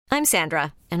I'm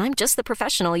Sandra, and I'm just the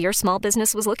professional your small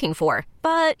business was looking for.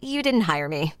 But you didn't hire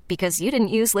me because you didn't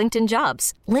use LinkedIn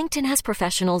Jobs. LinkedIn has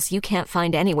professionals you can't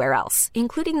find anywhere else,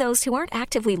 including those who aren't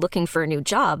actively looking for a new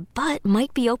job, but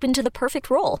might be open to the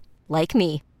perfect role, like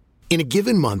me. In a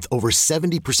given month, over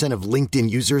 70% of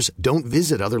LinkedIn users don't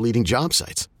visit other leading job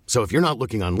sites. So if you're not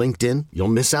looking on LinkedIn, you'll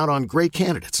miss out on great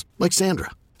candidates like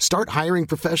Sandra. Start hiring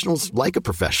professionals like a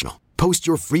professional. Post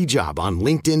your free job on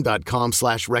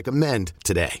linkedin.com/recommend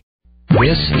today.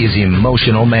 This is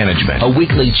Emotional Management, a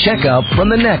weekly checkup from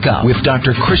the neck up with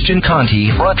Dr. Christian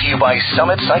Conti, brought to you by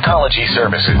Summit Psychology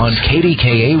Services on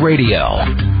KDKA Radio.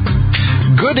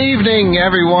 Good evening,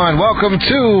 everyone. Welcome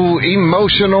to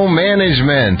Emotional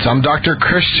Management. I'm Dr.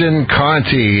 Christian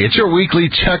Conti. It's your weekly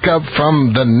checkup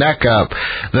from the neck up.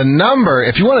 The number,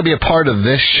 if you want to be a part of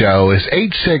this show, is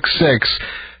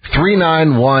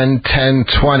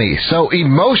 866-391-1020. So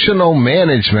emotional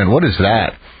management, what is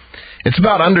that? It's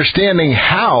about understanding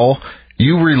how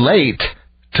you relate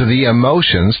to the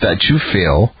emotions that you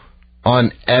feel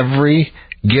on every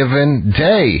given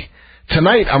day.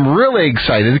 Tonight, I'm really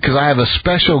excited because I have a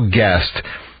special guest.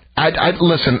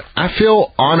 Listen, I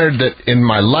feel honored that in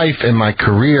my life, in my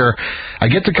career, I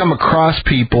get to come across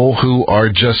people who are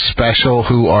just special,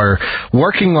 who are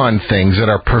working on things that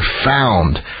are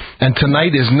profound. And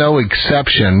tonight is no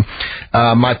exception.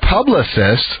 My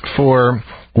publicist for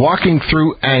Walking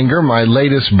Through Anger, my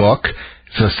latest book,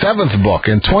 it's the 7th book.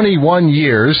 In 21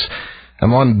 years,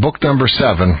 I'm on book number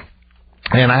 7.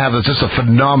 And I have just a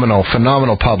phenomenal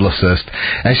publicist.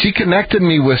 And she connected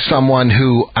me with someone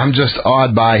who I'm just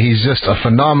awed by. He's just a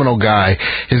phenomenal guy.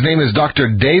 His name is Dr.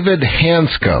 David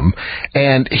Hanscom.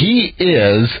 And he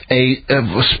is a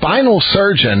spinal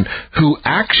surgeon who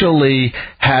actually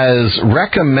has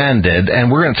recommended,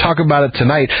 and we're going to talk about it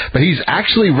tonight, but he's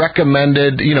actually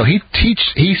recommended,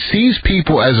 he sees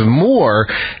people as more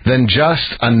than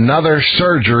just another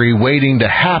surgery waiting to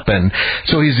happen.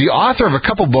 So he's the author of a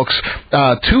couple books.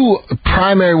 Two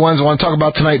primary ones I want to talk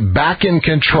about tonight: Back in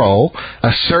Control,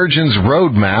 A Surgeon's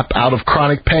Roadmap Out of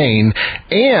Chronic Pain,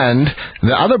 and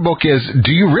the other book is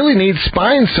Do You Really Need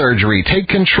Spine Surgery? Take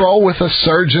Control with a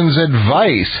Surgeon's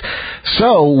Advice.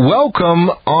 So welcome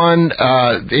on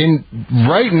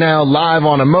right now live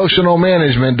on Emotional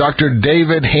Management, Dr.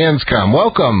 David Hanscom.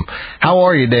 Welcome. How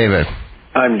are you, David?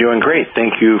 I'm doing great.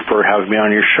 Thank you for having me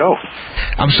on your show.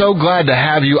 I'm so glad to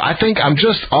have you. I think I'm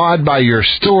just awed by your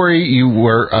story. You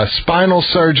were a spinal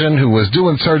surgeon who was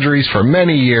doing surgeries for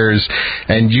many years,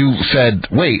 and you said,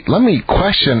 wait, let me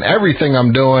question everything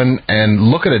I'm doing and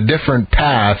look at a different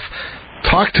path.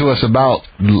 Talk to us about,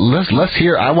 let's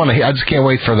hear, I just can't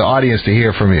wait for the audience to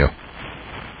hear from you.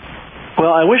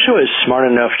 Well, I wish I was smart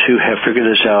enough to have figured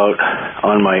this out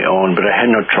on my own, but I had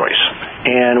no choice.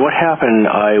 And what happened,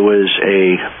 I was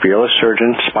a fearless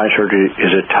surgeon. Spine surgery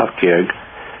is a tough gig.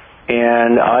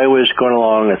 And I was going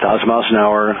along 1,000 miles an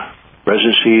hour,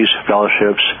 residencies,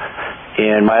 fellowships,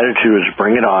 and my attitude was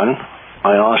bring it on.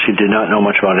 I honestly did not know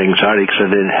much about anxiety because I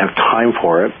didn't have time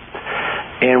for it.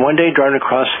 And one day, driving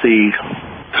across the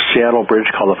Seattle bridge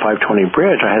called the 520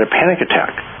 Bridge, I had a panic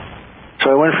attack. So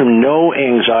I went from no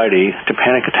anxiety to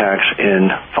panic attacks in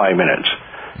 5 minutes.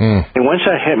 And once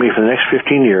that hit me, for the next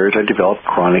 15 years, I developed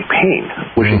chronic pain,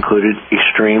 which included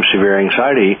extreme severe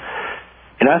anxiety.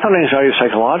 And I thought anxiety was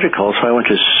psychological, so I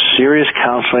went to serious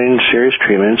counseling, serious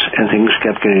treatments, and things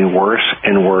kept getting worse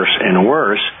and worse and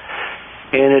worse.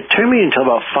 And it took me until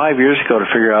about 5 years ago to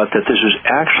figure out that this was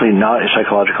actually not a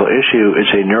psychological issue.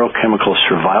 It's a neurochemical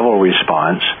survival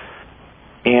response.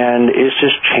 And it's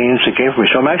just changed the game for me.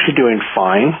 So I'm actually doing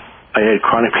fine. I had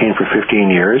chronic pain for 15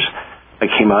 years. I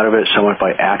came out of it somewhat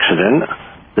by accident.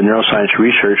 The neuroscience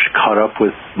research caught up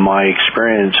with my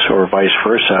experience, or vice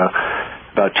versa,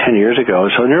 about 10 years ago.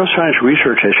 So neuroscience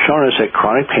research has shown us that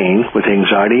chronic pain, with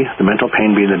anxiety, the mental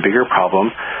pain being the bigger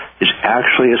problem, is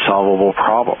actually a solvable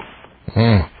problem.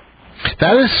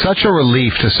 That is such a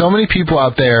relief to so many people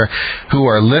out there who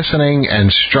are listening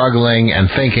and struggling and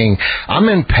thinking, I'm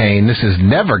in pain, this is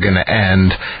never going to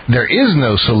end, there is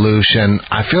no solution,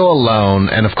 I feel alone.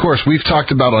 And of course, we've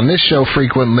talked about on this show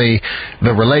frequently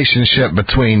the relationship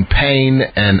between pain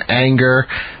and anger,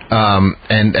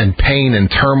 and pain and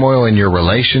turmoil in your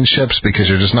relationships because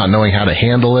you're just not knowing how to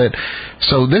handle it.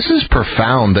 So this is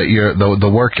profound that the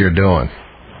work you're doing.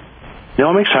 No,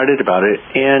 I'm excited about it,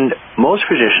 and most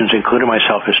physicians, including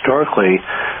myself historically,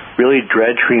 really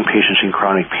dread treating patients in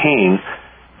chronic pain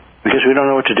because we don't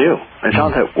know what to do. It's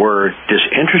not that we're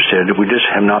disinterested, we just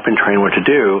have not been trained what to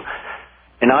do,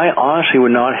 and I honestly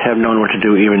would not have known what to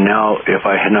do even now if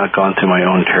I had not gone through my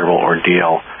own terrible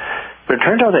ordeal. But it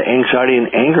turns out that anxiety and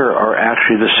anger are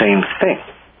actually the same thing.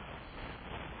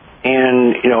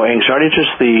 And, anxiety is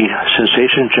just the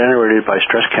sensation generated by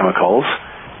stress chemicals.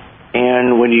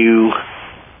 And when you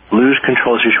lose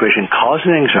control of the situation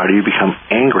causing anxiety, you become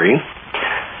angry.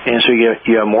 And so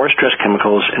you have more stress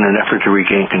chemicals in an effort to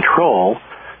regain control.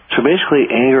 So basically,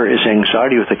 anger is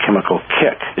anxiety with a chemical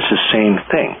kick. It's the same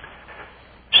thing.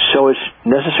 So it's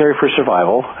necessary for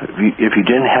survival. If you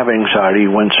didn't have anxiety,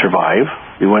 you wouldn't survive.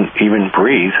 You wouldn't even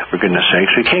breathe, for goodness sake.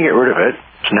 So you can't get rid of it.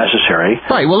 It's necessary.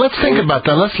 Right. Well, let's think about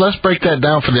that. Let's break that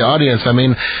down for the audience. I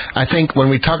mean, I think when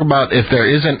we talk about if there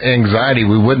isn't anxiety,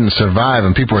 we wouldn't survive.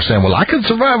 And people are saying, well, I could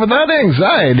survive without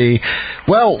anxiety.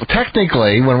 Well,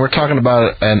 technically, when we're talking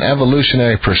about an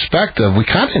evolutionary perspective, we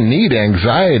kind of need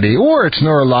anxiety or its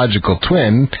neurological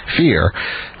twin, fear,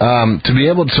 to be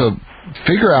able to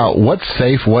figure out what's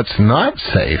safe, what's not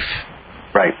safe.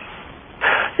 Right.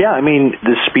 Yeah, I mean,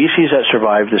 the species that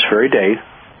survived this very day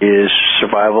is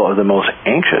survival of the most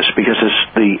anxious, because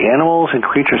it's the animals and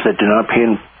creatures that do not pay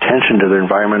attention to their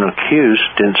environmental cues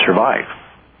didn't survive.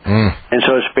 And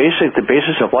so the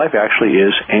basis of life actually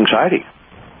is anxiety.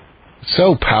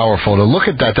 So powerful to look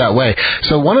at that way.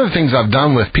 So one of the things I've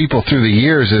done with people through the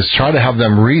years is try to have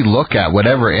them re-look at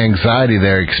whatever anxiety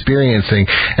they're experiencing.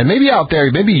 And maybe out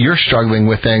there, maybe you're struggling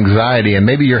with anxiety, and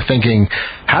maybe you're thinking,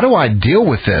 how do I deal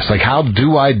with this? Like, how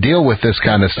do I deal with this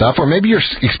kind of stuff? Or maybe you're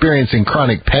experiencing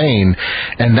chronic pain.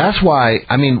 And that's why,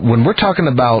 I mean, when we're talking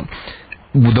about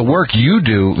the work you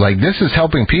do, like, this is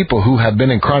helping people who have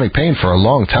been in chronic pain for a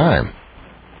long time.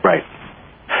 Right.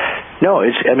 No,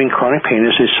 chronic pain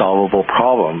is a solvable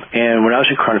problem. And when I was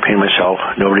in chronic pain myself,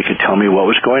 nobody could tell me what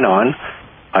was going on.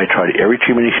 I tried every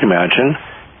treatment you can imagine,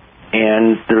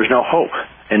 and there was no hope.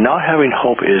 And not having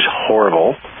hope is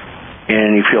horrible,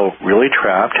 and you feel really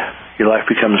trapped. Your life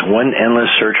becomes one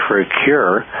endless search for a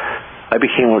cure. I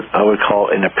became what I would call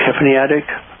an epiphany addict.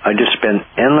 I just spent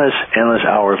endless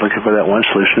hours looking for that one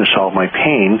solution to solve my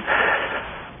pain.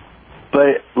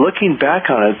 But looking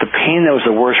back on it, the pain that was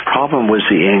the worst problem was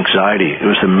the anxiety. It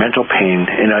was the mental pain.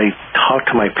 And I talked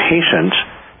to my patients,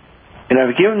 and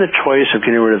I've given the choice of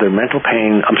getting rid of their mental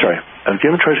pain. I've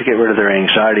given the choice to get rid of their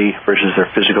anxiety versus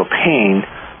their physical pain.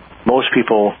 Most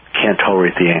people can't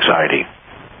tolerate the anxiety.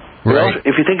 Right.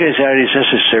 If you think anxiety is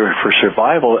necessary for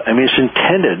survival, it's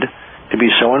intended to be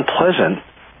so unpleasant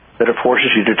that it forces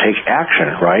you to take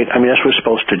action, right? That's what it's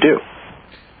supposed to do.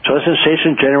 So the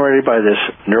sensation generated by this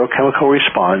neurochemical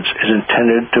response is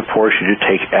intended to force you to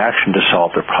take action to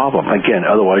solve the problem. Again,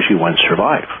 otherwise you won't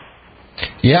survive.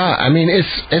 Yeah,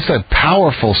 it's a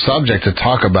powerful subject to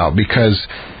talk about, because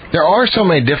there are so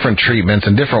many different treatments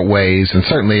and different ways, and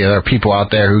certainly there are people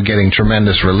out there who are getting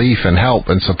tremendous relief and help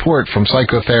and support from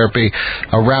psychotherapy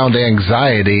around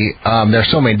anxiety. There are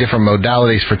so many different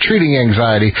modalities for treating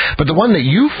anxiety, but the one that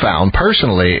you found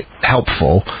personally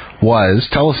helpful was,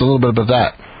 tell us a little bit about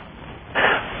that.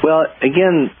 Well,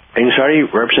 again, anxiety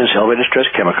represents elevated stress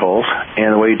chemicals, and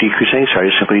the way you decrease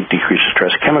anxiety is simply decrease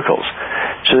stress chemicals.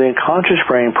 So the unconscious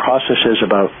brain processes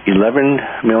about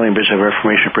 11 million bits of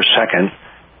information per second.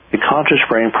 The conscious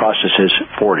brain processes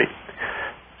 40.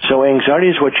 So anxiety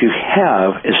is what you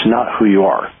have, it's not who you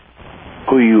are.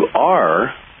 Who you are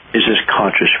is this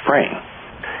conscious brain.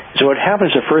 So what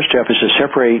happens, the first step is to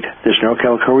separate this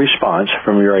neurochemical response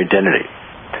from your identity.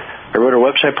 I wrote a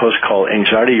website post called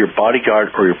Anxiety, Your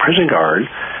Bodyguard or Your Prison Guard.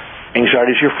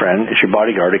 Anxiety is your friend. It's your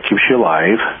bodyguard. It keeps you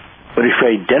alive. But if you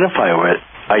identify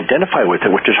with it,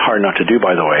 which is hard not to do,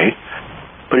 by the way,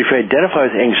 but if you identify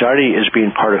with anxiety as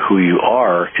being part of who you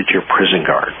are, it's your prison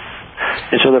guard.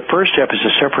 And so the first step is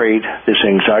to separate this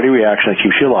anxiety reaction that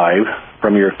keeps you alive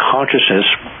from your consciousness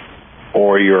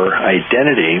or your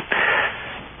identity.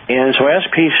 And so I ask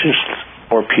patients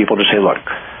or people to say, look,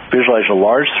 visualize a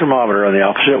large thermometer on the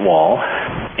opposite wall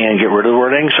and get rid of the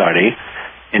word anxiety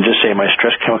and just say my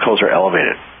stress chemicals are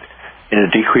elevated. And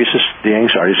it decreases the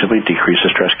anxiety, simply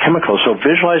decreases stress chemicals. So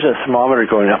visualize a thermometer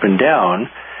going up and down,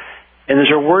 and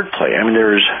there's a word play.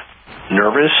 There's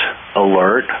nervous,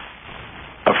 alert,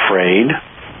 afraid,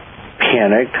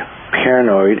 panicked,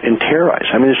 paranoid, and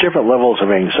terrorized. There's different levels of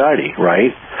anxiety,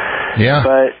 right? Yeah.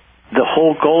 But the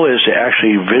whole goal is to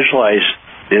actually visualize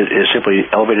is simply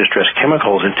elevated stress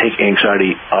chemicals and take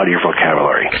anxiety out of your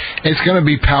vocabulary. It's going to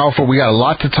be powerful. We got a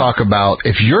lot to talk about.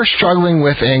 If you're struggling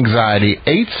with anxiety,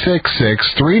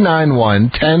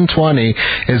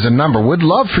 866-391-1020 is the number. We'd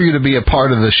love for you to be a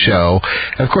part of the show.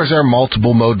 Of course, there are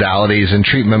multiple modalities and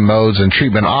treatment modes and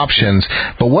treatment options,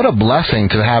 but what a blessing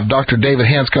to have Dr. David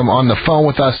Hanscom on the phone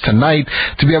with us tonight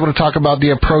to be able to talk about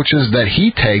the approaches that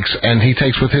he takes and he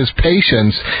takes with his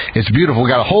patients. It's beautiful. We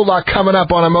got a whole lot coming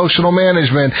up on emotional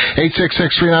management in.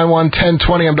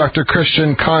 866-391-1020. I'm Dr.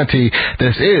 Christian Conti.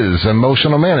 This is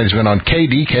Emotional Management on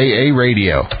KDKA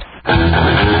Radio.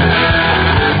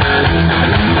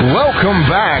 Welcome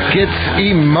back. It's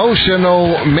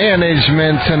Emotional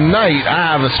Management. Tonight,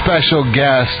 I have a special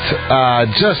guest,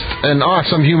 just an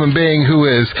awesome human being who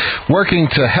is working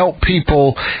to help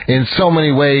people in so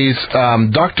many ways.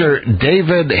 Dr.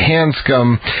 David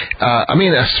Hanscom,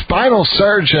 a spinal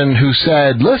surgeon who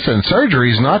said, listen,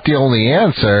 surgery is not the only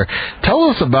answer.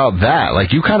 Tell us about that.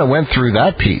 Like, you kind of went through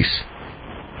that piece.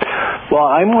 Well,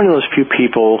 I'm one of those few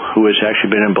people who has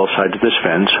actually been on both sides of this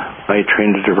fence. I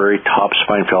trained at a very top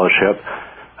spine fellowship.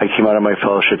 I came out of my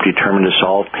fellowship determined to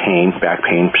solve pain, back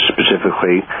pain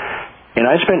specifically. And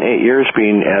I spent 8 years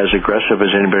being as aggressive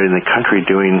as anybody in the country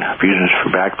doing fusions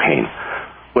for back pain.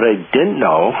 What I didn't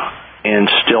know, and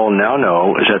still now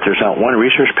know, is that there's not one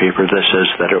research paper that says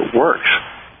that it works.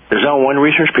 There's not one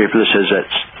research paper that says that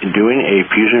doing a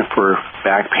fusion for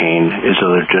back pain is a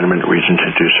legitimate reason to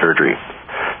do surgery.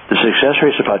 The success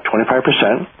rate is about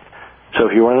 25%. So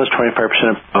if you're one of those 25%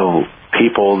 of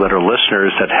people that are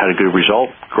listeners that had a good result,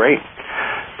 great.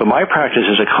 But my practice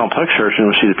as a complex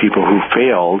surgeon will see the people who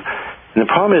failed. And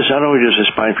the problem is not only does the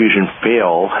spine fusion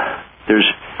fail, there's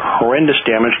horrendous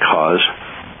damage caused.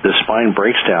 The spine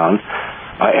breaks down.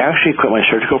 I actually quit my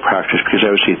surgical practice because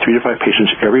I would see 3 to 5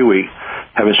 patients every week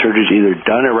having surgeries either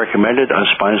done or recommended on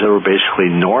spines that were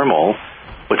basically normal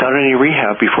without any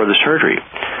rehab before the surgery.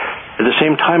 At the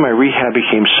same time, my rehab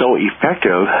became so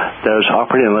effective that I was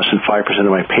operating on less than 5%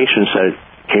 of my patients that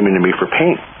came into me for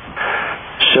pain.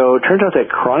 So it turns out that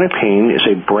chronic pain is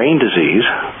a brain disease.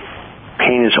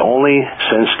 Pain is only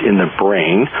sensed in the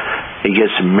brain. It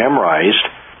gets memorized.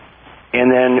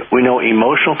 And then we know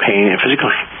emotional pain and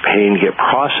physical pain get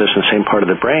processed in the same part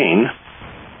of the brain.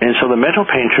 And so the mental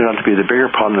pain turned out to be the bigger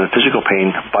problem than the physical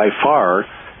pain by far.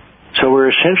 So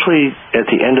we're essentially, at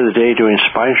the end of the day, doing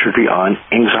spine surgery on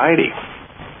anxiety.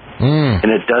 And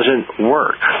it doesn't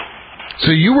work.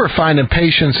 So you were finding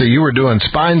patients that you were doing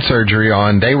spine surgery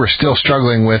on, they were still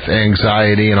struggling with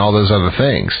anxiety and all those other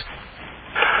things.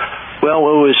 Well,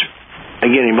 it was,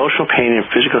 again, emotional pain and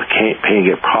physical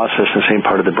pain get processed in the same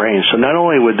part of the brain. So not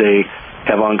only would they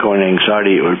have ongoing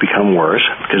anxiety, it would become worse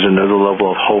because another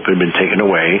level of hope had been taken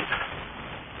away.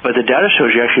 But the data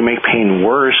shows you actually make pain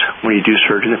worse when you do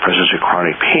surgery in the presence of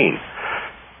chronic pain.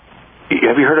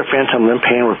 Have you heard of phantom limb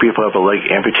pain where people have a leg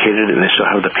amputated and they still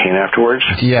have the pain afterwards?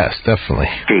 Yes,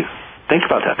 definitely. Okay, think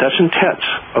about that. That's intense.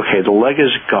 Okay, the leg is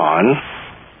gone.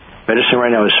 Medicine right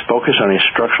now is focused on a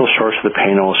structural source of the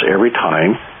pain almost every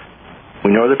time. We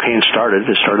know where the pain started.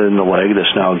 It started in the leg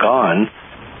that's now gone.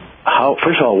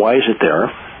 First of all, why is it there?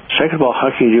 Second of all, how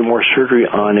can you do more surgery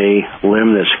on a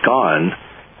limb that's gone?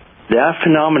 That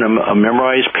phenomenon of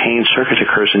memorized pain circuits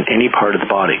occurs in any part of the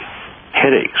body.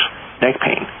 Headaches, neck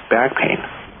pain, back pain,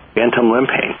 phantom limb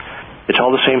pain. It's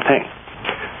all the same thing.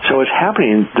 So it's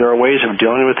happening. There are ways of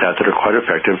dealing with that are quite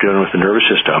effective, dealing with the nervous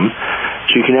system.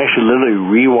 So you can actually literally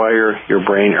rewire your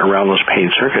brain around those pain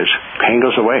circuits. Pain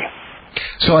goes away.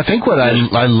 So I think what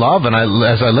I love, and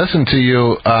as I listen to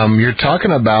you, you're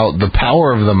talking about the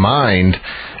power of the mind,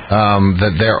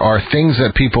 that there are things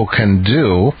that people can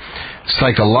do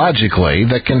psychologically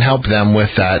that can help them with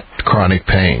that chronic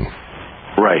pain.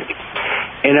 Right.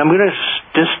 And I'm going to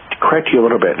just correct you a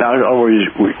little bit. Now, I'll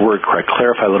word correct,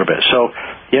 clarify a little bit. So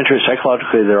the answer is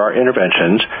psychologically there are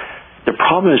interventions. The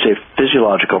problem is a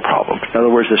physiological problem. In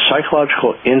other words, the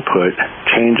psychological input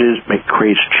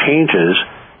creates changes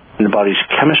in the body's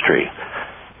chemistry.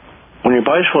 When your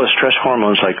body's full of stress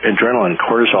hormones like adrenaline,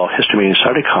 cortisol, histamine,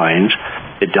 cytokines,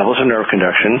 it doubles the nerve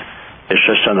conduction. It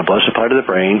shuts down the blood supply to the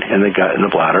brain and the gut and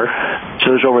the bladder.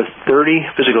 So there's over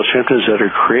 30 physical symptoms that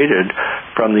are created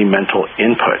from the mental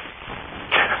input.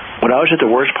 When I was at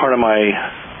the worst part of my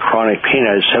chronic pain,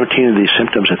 I had 17 of these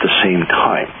symptoms at the same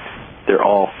time. They're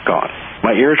all gone.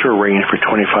 My ears were ringing for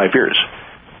 25 years.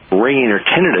 Ringing or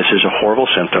tinnitus is a horrible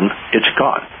symptom. It's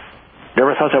gone.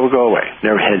 Never thought that would go away.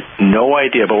 Never had no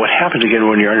idea. But what happens again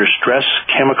when you're under stress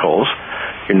chemicals,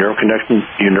 your nerve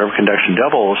conduction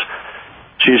doubles.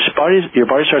 So your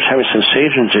body starts having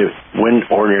sensations it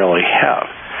wouldn't ordinarily have.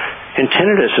 And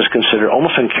tinnitus is considered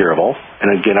almost incurable.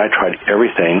 And again, I tried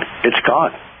everything. It's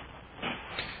gone.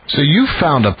 So you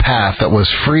found a path that was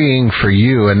freeing for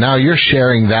you, and now you're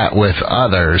sharing that with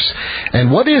others.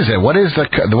 And what is it? What is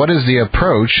the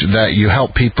approach that you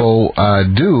help people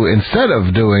do instead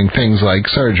of doing things like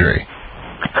surgery?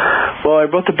 Well, I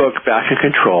wrote the book Back in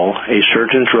Control, A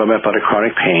Surgeon's Roadmap Out of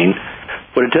Chronic Pain.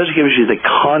 What it does gives you the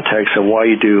context of why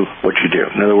you do what you do.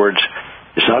 In other words,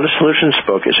 it's not a solutions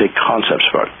book, it's a concepts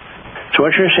book. So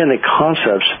once you understand the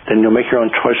concepts, then you'll make your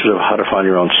own choices of how to find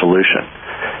your own solution.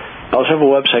 I also have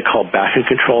a website called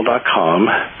backincontrol.com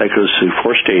that goes through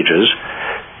 4 stages.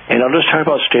 And I'll just talk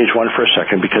about stage 1 for a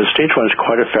second because stage 1 is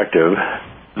quite effective.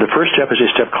 The first step is a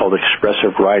step called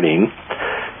expressive writing.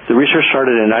 The research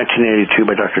started in 1982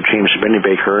 by Dr. James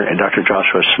Benny-Baker and Dr.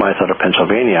 Joshua Smythe out of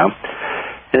Pennsylvania.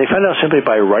 And they found out simply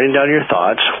by writing down your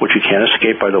thoughts, which you can't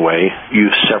escape, by the way,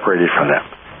 you've separated from them.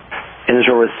 And there's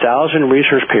over 1,000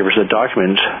 research papers that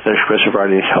document that expressive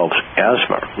writing helps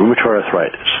asthma, rheumatoid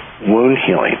arthritis, wound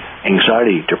healing,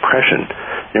 anxiety, depression,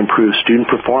 and improves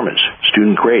student performance,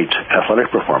 student grades,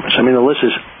 athletic performance. I mean, the list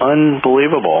is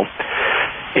unbelievable.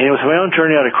 And with my own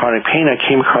journey out of chronic pain, I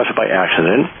came across it by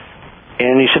accident.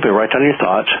 And you simply write down your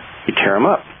thoughts, you tear them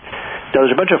up. Now,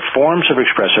 there's a bunch of forms of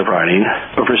expressive writing,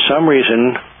 but for some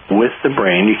reason, with the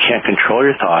brain, you can't control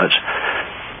your thoughts.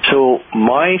 So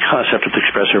my concept of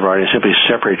expressive writing simply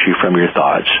separates you from your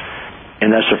thoughts,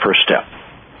 and that's the first step.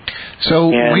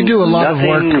 So and we do a lot of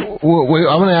work.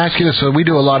 I'm going to ask you this. So we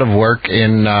do a lot of work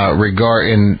in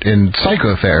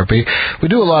psychotherapy. We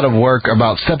do a lot of work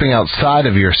about stepping outside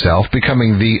of yourself,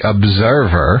 becoming the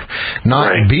observer,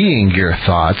 not being your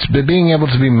thoughts, but being able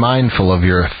to be mindful of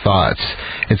your thoughts.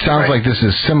 It sounds like this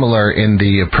is similar in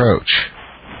the approach.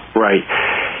 Right.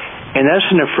 And that's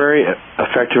a very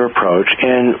effective approach.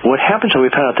 And what happens when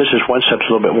we found out this is one step a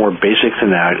little bit more basic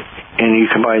than that, and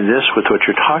you combine this with what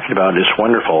you're talking about, is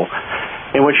wonderful.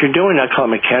 And what you're doing, I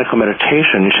call it mechanical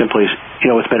meditation. You simply,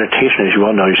 with meditation, as you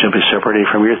well know, you're simply separating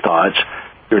from your thoughts.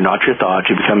 You're not your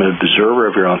thoughts. You become an observer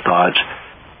of your own thoughts.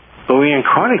 But when you're in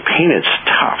chronic pain, it's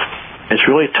tough. It's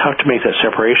really tough to make that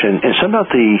separation. And some of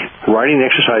the writing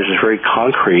exercise is very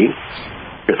concrete.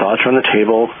 Your thoughts are on the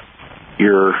table.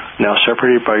 You're now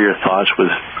separated by your thoughts with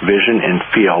vision and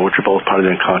feel, which are both part of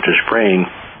the unconscious brain.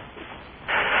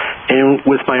 And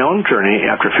with my own journey,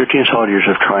 after 15 solid years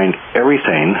of trying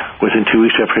everything, within 2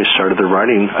 weeks after I started the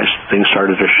writing, things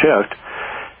started to shift.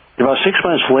 About 6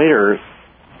 months later,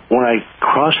 when I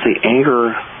crossed the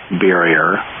anger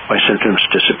barrier, my symptoms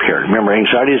disappeared. Remember,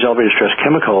 anxiety is elevated stress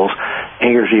chemicals.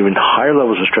 Anger is even higher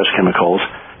levels of stress chemicals.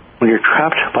 When you're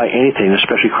trapped by anything,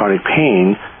 especially chronic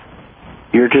pain,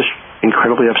 you're just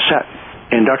incredibly upset.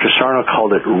 And Dr. Sarno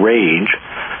called it rage.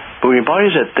 But when your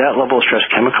body's at that level of stress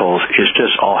chemicals, it's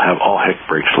just all heck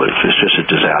breaks loose. It's just a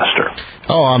disaster.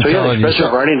 Oh, I'm telling you.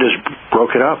 Expressive writing just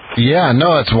broke it up. Yeah,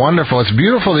 no, it's wonderful. It's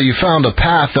beautiful that you found a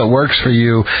path that works for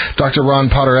you. Dr. Ron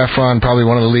Potter Efron, probably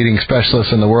one of the leading specialists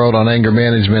in the world on anger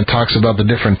management, talks about the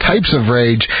different types of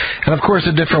rage and, of course,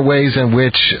 the different ways in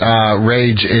which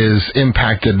rage is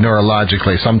impacted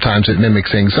neurologically. Sometimes it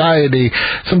mimics anxiety.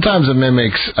 Sometimes it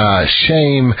mimics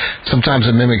shame. Sometimes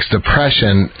it mimics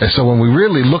depression. So when we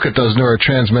really look at those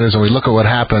neurotransmitters and we look at what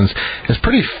happens, it's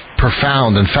pretty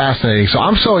profound and fascinating. So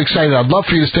I'm so excited. I'd love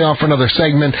for you to stay on for another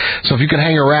segment. So if you can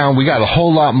hang around, we got a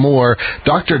whole lot more.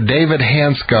 Dr. David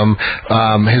Hanscom,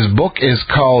 his book is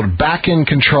called Back in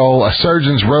Control, A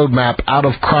Surgeon's Roadmap Out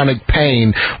of Chronic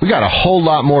Pain. We got a whole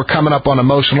lot more coming up on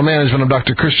emotional management. I'm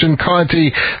Dr. Christian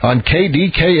Conte on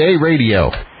KDKA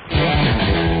Radio.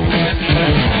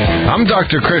 I'm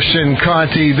Dr. Christian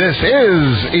Conte. This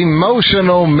is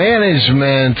Emotional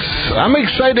Management. I'm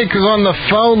excited because on the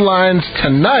phone lines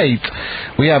tonight,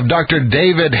 we have Dr.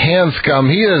 David Hanscom.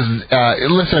 He is,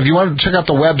 listen, if you want to check out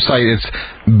the website, it's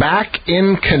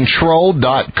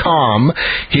backincontrol.com.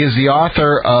 He is the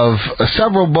author of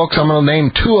several books. I'm going to name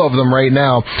 2 of them right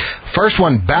now. First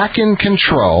one, Back in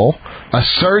Control, A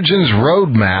Surgeon's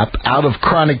Roadmap Out of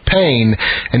Chronic Pain.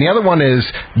 And the other one is,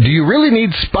 Do You Really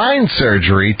Need Spine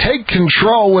Surgery? Take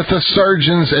control with a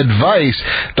surgeon's advice.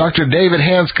 Dr. David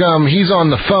Hanscom, he's on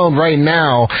the phone right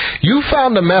now. You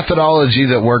found a methodology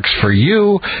that works for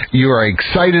you. You are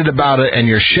excited about it, and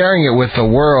you're sharing it with the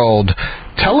world.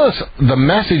 Tell us the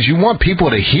message you want people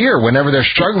to hear whenever they're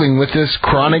struggling with this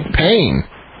chronic pain.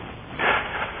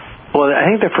 Well, I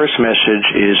think the first message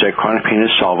is that chronic pain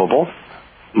is solvable.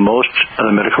 Most of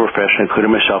the medical profession,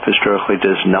 including myself historically,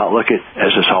 does not look at it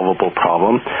as a solvable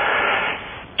problem.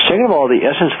 Second of all, the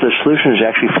essence of the solution is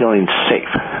actually feeling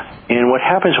safe. And what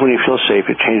happens when you feel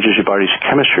safe, it changes your body's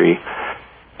chemistry.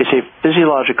 It's a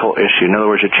physiological issue. In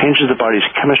other words, it changes the body's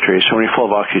chemistry. So when you're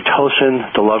full of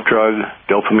oxytocin, the love drug,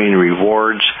 dopamine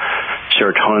rewards,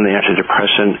 serotonin, the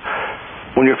antidepressant,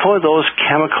 when you're full of those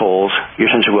chemicals,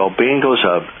 your sense of well-being goes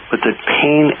up, but the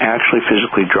pain actually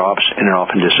physically drops and it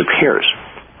often disappears.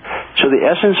 So the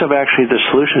essence of actually the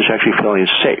solution is actually feeling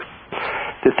safe.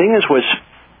 The thing is, what's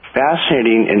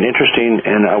fascinating and interesting,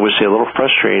 and I would say a little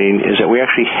frustrating, is that we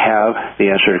actually have the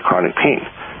answer to chronic pain.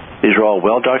 These are all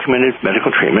well-documented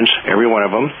medical treatments, every one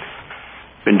of them.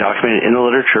 been documented in the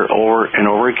literature over and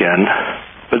over again.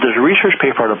 But there's a research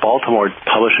paper out of Baltimore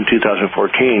published in 2014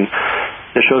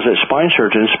 that shows that spine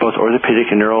surgeons, both orthopedic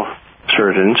and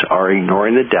neurosurgeons, are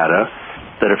ignoring the data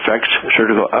that affects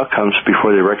surgical outcomes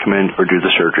before they recommend or do the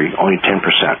surgery, only 10%.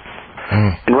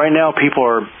 And right now, people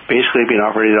are basically being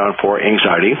operated on for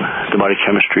anxiety. The body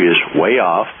chemistry is way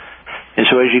off. And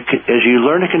so as you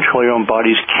learn to control your own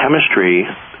body's chemistry,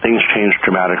 things change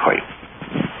dramatically.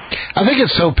 I think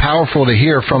it's so powerful to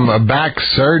hear from a back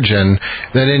surgeon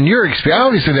that in your experience,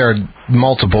 obviously there are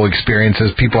multiple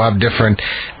experiences. People have different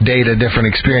data, different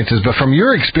experiences. But from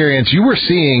your experience, you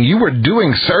were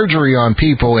doing surgery on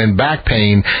people in back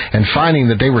pain and finding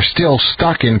that they were still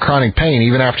stuck in chronic pain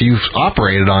even after you've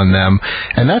operated on them.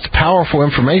 And that's powerful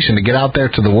information to get out there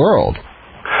to the world.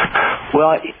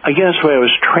 Well, again, that's the way I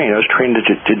was trained. I was trained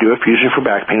to do a fusion for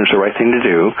back pain. It was the right thing to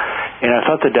do. And I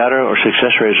thought the data or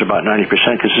success rate is about 90%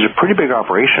 because it's a pretty big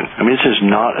operation. I mean, this is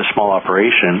not a small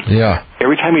operation. Yeah.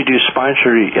 Every time you do spine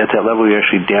surgery at that level, you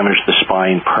actually damage the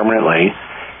spine permanently.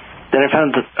 Then I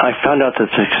found out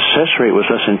that the success rate was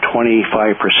less than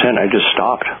 25%. I just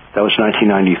stopped. That was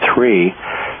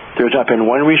 1993. There's not been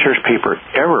one research paper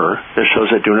ever that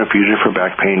shows that doing a fusion for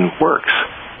back pain works.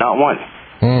 Not one.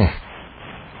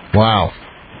 Wow.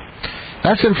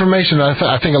 That's information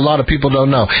I think a lot of people don't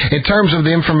know. In terms of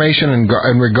the information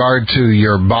in regard to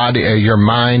your body, your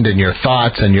mind, and your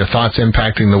thoughts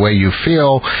impacting the way you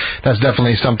feel, that's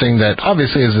definitely something that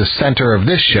obviously is the center of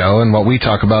this show and what we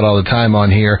talk about all the time on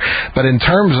here. But in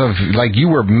terms of, like, you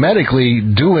were medically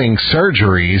doing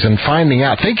surgeries and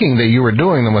thinking that you were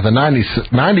doing them with a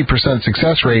 90%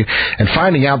 success rate and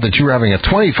finding out that you were having a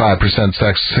 25%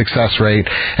 success rate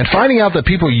and finding out that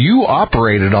people you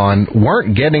operated on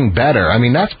weren't getting better. I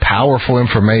mean, that's powerful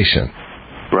information.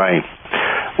 Right.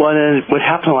 Well, and then what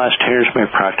happened the last 10 years of my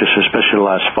practice, especially the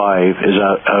last 5, is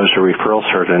I was a referral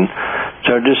surgeon. So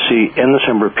I would just see endless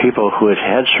number of people who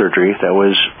had surgery that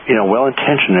was,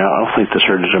 well-intentioned. Now, I don't think the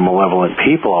surgeons are malevolent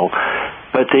people,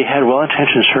 but they had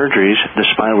well-intentioned surgeries. The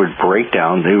spine would break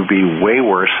down. They would be way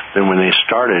worse than when they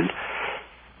started.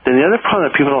 Then the other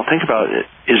problem that people don't think about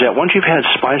is that once you've had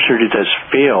spine surgery that's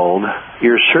failed,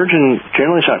 your surgeon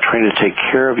generally is not trained to take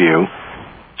care of you.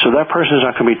 So that person is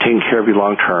not going to be taking care of you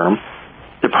long term.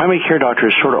 The primary care doctor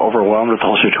is sort of overwhelmed with the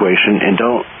whole situation and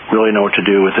don't really know what to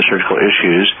do with the surgical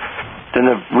issues. Then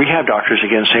the rehab doctors,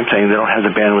 again, same thing. They don't have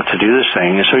the bandwidth to do this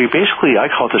thing. And so I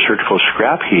call it the surgical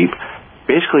scrap heap.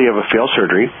 Basically, you have a failed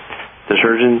surgery. The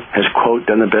surgeon has, quote,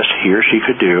 done the best he or she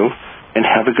could do and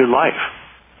have a good life.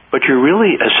 But you're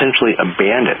really essentially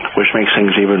abandoned, which makes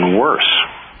things even worse.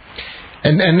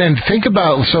 And then think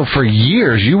about, so for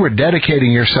years you were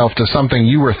dedicating yourself to something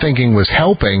you were thinking was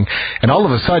helping, and all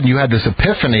of a sudden you had this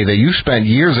epiphany that you spent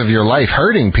years of your life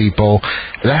hurting people.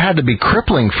 That had to be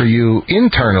crippling for you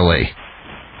internally.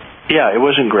 Yeah, it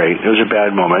wasn't great. It was a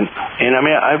bad moment. And I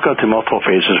mean, I've gone through multiple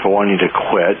phases of wanting to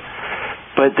quit.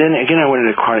 But then again, I went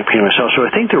into chronic pain myself. So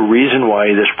I think the reason why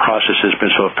this process has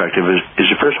been so effective is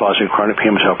first of all, I was in chronic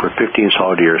pain myself for 15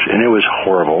 solid years, and it was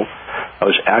horrible. I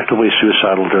was actively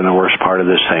suicidal during the worst part of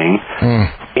this thing.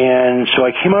 And so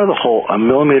I came out of the hole a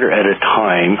millimeter at a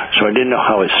time, so I didn't know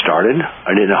how it started.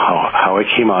 I didn't know how I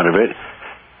came out of it.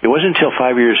 It wasn't until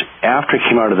 5 years after I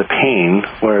came out of the pain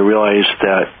where I realized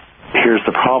that here's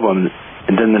the problem.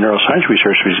 And then the neuroscience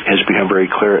research has become very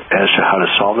clear as to how to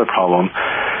solve the problem.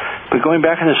 But going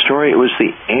back in the story, it was the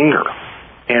anger.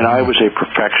 And I was a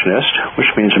perfectionist,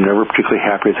 which means I'm never particularly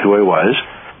happy with who I was.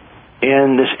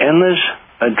 And this endless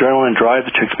adrenaline drive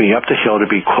that took me up the hill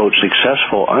to be, quote,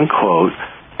 successful, unquote,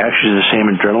 actually is the same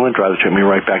adrenaline drive that took me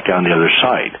right back down the other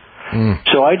side.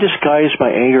 So I disguised my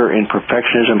anger in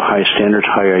perfectionism, high standards,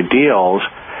 high ideals.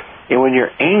 And when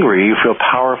you're angry, you feel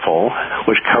powerful,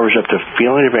 which covers up the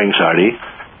feeling of anxiety.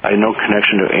 I had no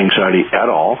connection to anxiety at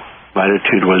all. My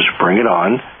attitude was bring it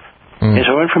on. And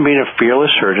so I went from being a fearless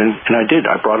surgeon, and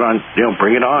I brought on,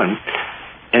 bring it on.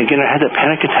 And again, I had that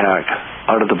panic attack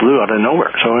out of the blue, out of nowhere.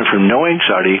 So I went from no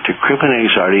anxiety to crippling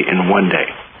anxiety in one day.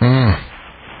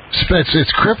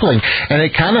 It's crippling, and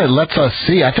it kind of lets us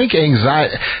see. I think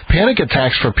panic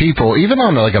attacks for people, even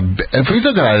on if we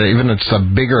look at it, even it's a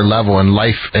bigger level in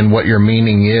life and what your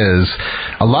meaning is.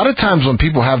 A lot of times when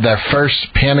people have that first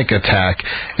panic attack,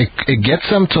 it gets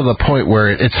them to the point where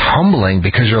it's humbling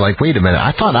because you're like, wait a minute,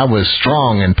 I thought I was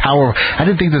strong and powerful. I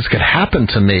didn't think this could happen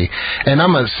to me. And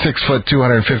I'm a 6 foot,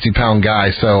 250 pound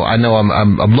guy, so I know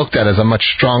I'm looked at as a much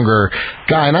stronger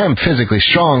guy, and I am physically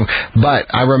strong. But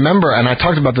I remember, and I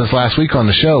talked about this this last week on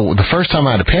the show. The first time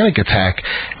I had a panic attack,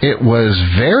 it was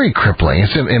very crippling.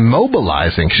 It's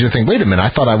immobilizing because you think, wait a minute,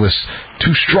 I thought I was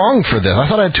too strong for this. I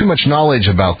thought I had too much knowledge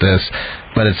about this,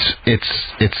 but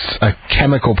it's a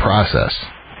chemical process.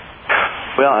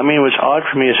 Well, I mean, it was odd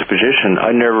for me as a physician.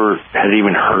 I never had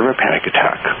even heard of a panic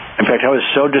attack. In fact, I was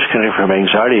so disconnected from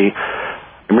anxiety.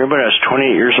 I remember when I was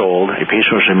 28 years old, a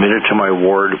patient was admitted to my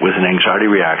ward with an anxiety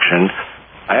reaction.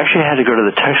 I actually had to go to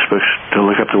the textbooks to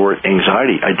look up the word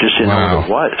anxiety. I just didn't know what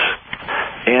it was.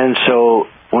 And so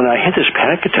when I hit this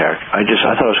panic attack, I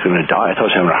thought I was going to die. I thought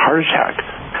I was having a heart attack.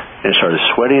 And I started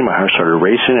sweating. My heart started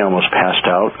racing. I almost passed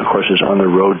out. Of course, I was on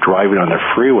the road driving on the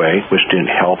freeway, which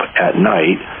didn't help at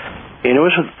night. And it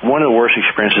was one of the worst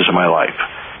experiences of my life.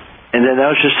 And then that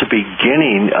was just the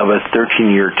beginning of a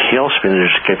 13-year tailspin that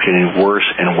just kept getting worse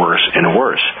and worse and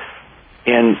worse.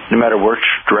 And no matter which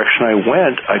direction I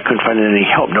went, I couldn't find any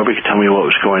help. Nobody could tell me what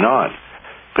was going on.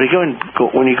 But again,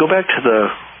 when you go back to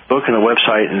the book and the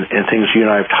website and things you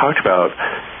and I have talked about,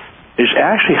 it's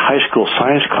actually high school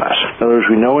science class. In other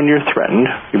words, we know when you're threatened,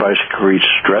 your body secretes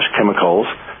stress chemicals,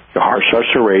 your heart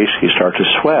starts to race, you start to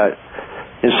sweat,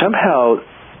 and somehow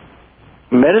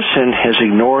medicine has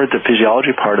ignored the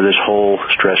physiology part of this whole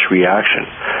stress reaction.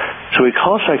 So we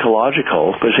call it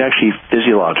psychological, but it's actually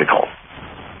physiological.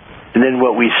 And then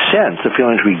what we sense, the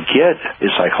feelings we get,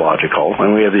 is psychological,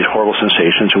 and we have these horrible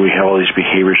sensations, and we have all these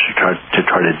behaviors to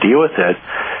try to deal with it.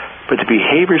 But the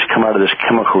behaviors come out of this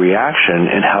chemical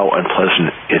reaction and how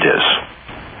unpleasant it is.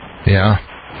 Yeah.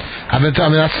 I mean,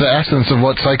 that's the essence of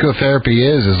what psychotherapy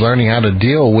is learning how to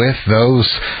deal with those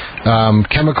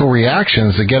chemical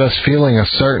reactions that get us feeling a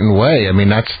certain way. I mean,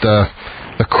 that's the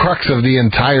crux of the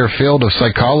entire field of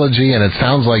psychology, and it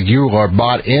sounds like you are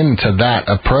bought into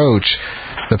that approach,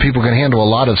 that people can handle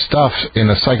a lot of stuff in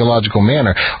a psychological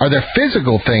manner. Are there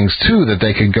physical things, too, that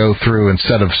they could go through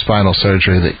instead of spinal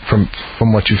surgery from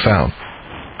what you found?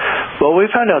 Well, we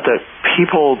found out that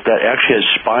people that actually had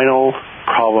spinal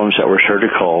problems that were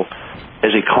surgical,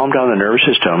 as they calmed down the nervous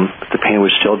system, the pain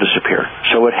would still disappear.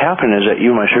 So what happened is that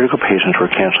even my surgical patients were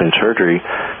canceling surgery.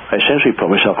 I essentially put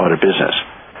myself out of business.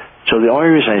 So the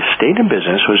only reason I stayed in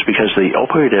business was because of the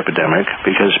opioid epidemic,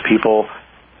 because people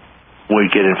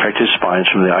would get infected spines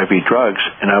from the IV drugs,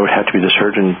 and I would have to be the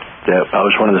surgeon I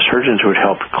was one of the surgeons who would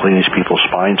help clean these people's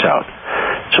spines out.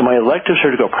 So my elective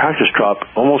surgical practice dropped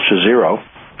almost to zero.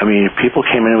 I mean, people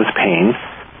came in with pain.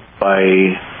 By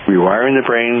rewiring the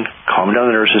brain, calming down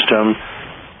the nervous system,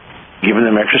 giving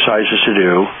them exercises to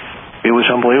do, it was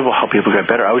unbelievable how people got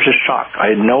better. I was just shocked.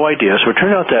 I had no idea. So it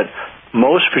turned out that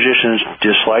most physicians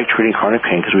dislike treating chronic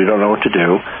pain because we don't know what to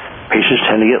do. Patients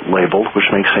tend to get labeled, which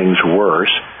makes things worse.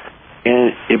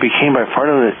 And it became by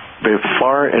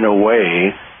far and away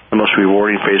the most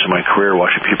rewarding phase of my career,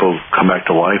 watching people come back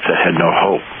to life that had no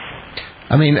hope.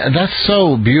 I mean, that's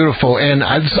so beautiful, and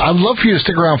I'd love for you to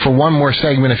stick around for one more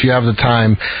segment if you have the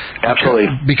time. Absolutely.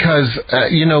 Because,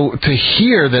 to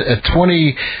hear that at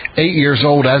 28 years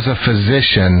old as a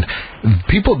physician,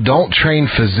 people don't train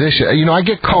physicians. I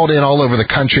get called in all over the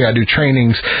country. I do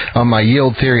trainings on my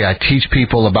yield theory. I teach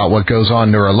people about what goes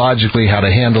on neurologically, how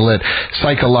to handle it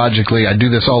psychologically. I do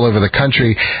this all over the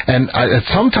country. And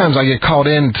sometimes I get called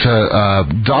in to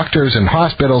doctors and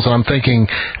hospitals, and I'm thinking,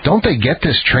 don't they get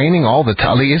this training all the time?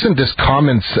 Isn't this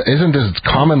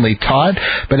commonly taught?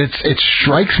 But it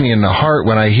strikes me in the heart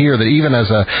when I hear that even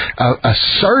as a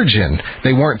surgeon,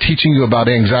 they weren't teaching you about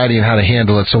anxiety and how to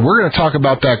handle it. So we're going to talk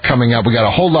about that coming up. We got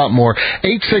a whole lot more.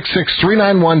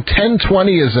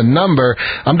 866-391-1020 is the number.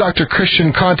 I'm Dr.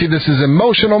 Christian Conte. This is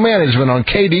Emotional Management on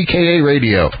KDKA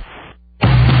Radio.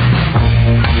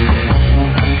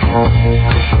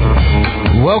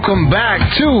 Welcome back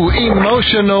to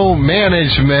Emotional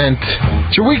Management.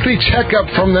 It's your weekly checkup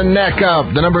from the neck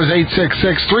up. The number is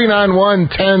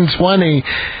 866-391-1020.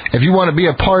 If you want to be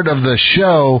a part of the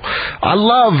show, I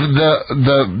love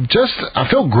I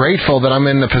feel grateful that I'm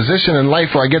in the position in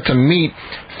life where I get to meet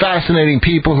fascinating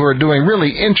people who are doing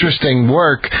really interesting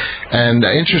work and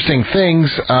interesting things.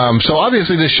 So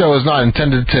obviously this show is not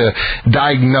intended to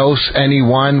diagnose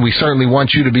anyone. We certainly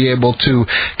want you to be able to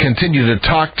continue to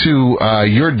talk to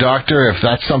your doctor if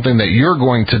that's something that you're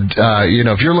going to,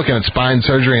 if you're looking at spine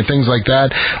surgery and things like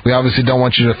that. We obviously don't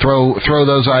want you to throw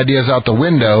those ideas out the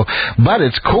window. But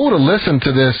it's cool to listen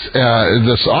to this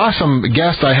awesome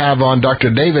guest I have on, Dr.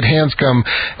 David Hanscom.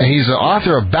 He's the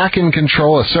author of Back in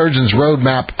Control, A Surgeon's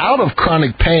Roadmap Out of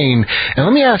Chronic Pain. And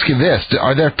let me ask you this.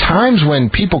 Are there times when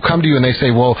people come to you and they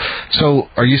say, well, so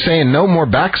are you saying no more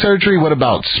back surgery? What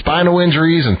about spinal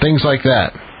injuries and things like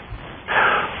that?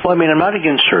 Well, I mean, I'm not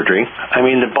against surgery. I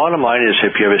mean, the bottom line is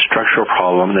if you have a structural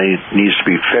problem that needs to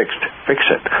be fixed, fix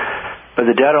it. But But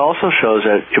the data also shows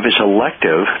that if it's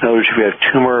elective, in other words, if you have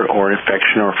tumor or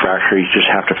infection or fracture, you just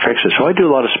have to fix it. So I do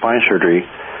a lot of spine surgery,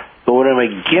 but what I'm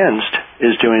against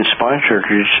is doing spine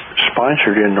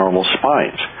surgery in normal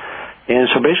spines.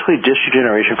 And so basically disc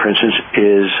degeneration, for instance,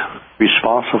 is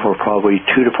responsible for probably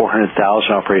 200,000 to 400,000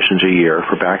 operations a year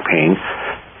for back pain.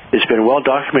 It's been well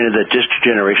documented that disc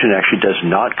degeneration actually does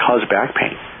not cause back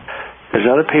pain. There's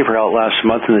another paper out last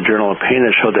month in the Journal of Pain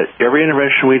that showed that every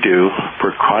intervention we do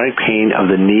for chronic pain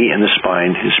of the knee and the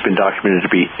spine has been documented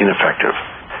to be ineffective.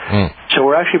 So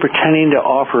we're actually pretending to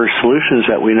offer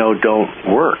solutions that we know don't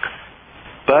work.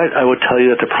 But I would tell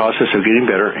you that the process of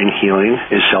getting better and healing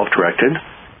is self-directed.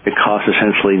 It costs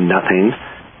essentially nothing.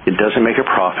 It doesn't make a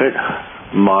profit.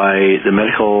 The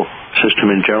medical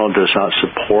system in general does not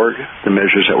support the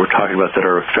measures that we're talking about that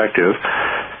are effective.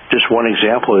 Just one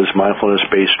example is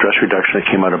mindfulness-based stress reduction that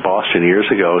came out of Boston years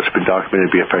ago. It's been documented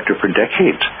to be effective for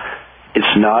decades.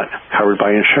 It's not covered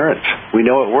by insurance. We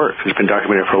know it works. It's been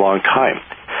documented for a long time.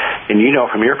 And you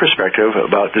know from your perspective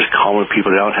about just calming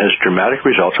people down has dramatic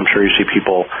results. I'm sure you see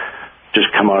people just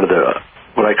come out of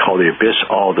what I call the abyss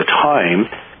all the time.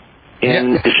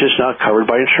 And it's just not covered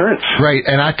by insurance. Right,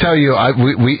 and I tell you,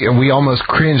 we almost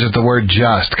cringe at the word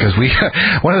just, because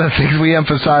one of the things we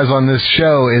emphasize on this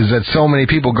show is that so many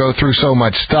people go through so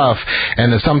much stuff, and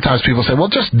that sometimes people say,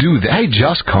 well, just do that. Hey,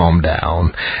 just calm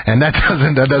down. And that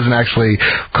doesn't actually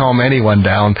calm anyone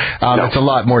down. No. It's a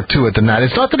lot more to it than that.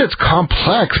 It's not that it's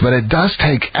complex, but it does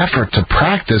take effort to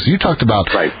practice. You talked about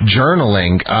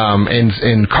journaling.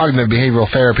 In cognitive behavioral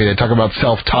therapy, they talk about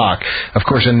self-talk. Of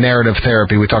course, in narrative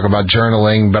therapy, we talk about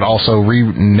journaling, but also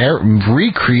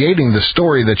recreating the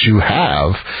story that you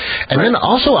have. And then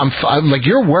also, like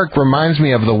your work reminds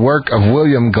me of the work of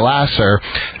William Glasser,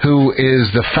 who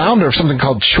is the founder of something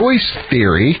called choice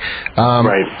theory.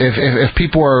 If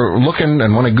people are looking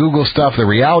and want to Google stuff, the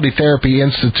Reality Therapy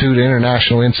Institute,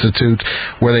 International Institute,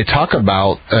 where they talk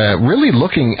about really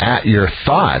looking at your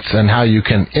thoughts and how you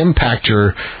can impact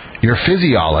your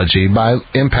physiology by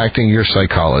impacting your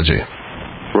psychology.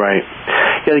 Right.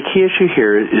 Yeah, the key issue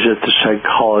here is that the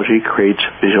psychology creates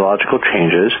physiological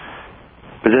changes,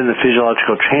 but then the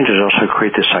physiological changes also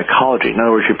create the psychology. In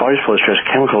other words, your body's full of stress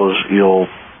chemicals. You'll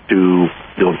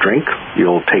drink,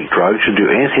 you'll take drugs, you'll do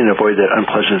anything to avoid that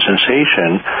unpleasant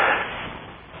sensation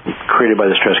created by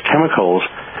the stress chemicals.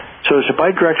 So it's a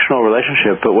bidirectional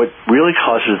relationship, but what really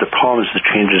causes the problem is the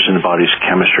changes in the body's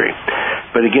chemistry.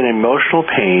 But again, emotional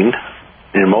pain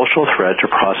and emotional threats are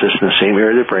processed in the same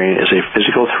area of the brain as a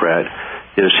physical threat.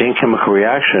 They have the same chemical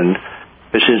reaction,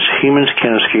 but since humans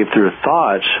can't escape through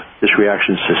thoughts, this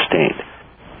reaction is sustained.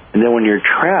 And then when you're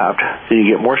trapped, then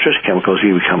you get more stress chemicals,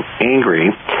 you become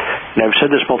angry. And I've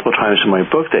said this multiple times in my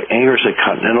book that anger is the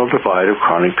continental divide of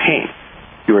chronic pain.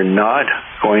 You are not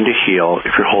going to heal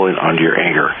if you're holding on to your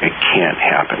anger. It can't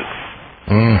happen.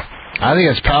 I think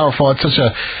it's powerful. It's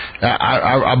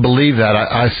I believe that.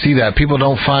 I see that. People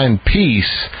don't find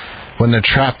peace when they're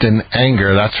trapped in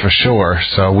anger, that's for sure.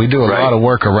 So we do a lot of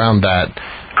work around that.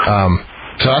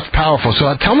 So that's powerful.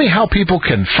 So tell me how people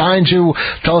can find you.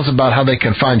 Tell us about how they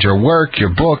can find your work,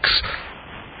 your books.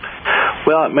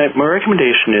 Well, my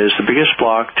recommendation is the biggest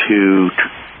block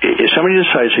if somebody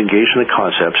decides to engage in the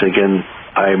concepts, again,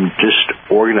 I'm just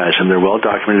organized them. They're well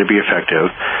documented to be effective.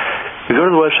 You go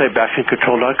to the website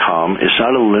backincontrol.com. It's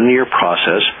not a linear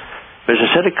process, but it's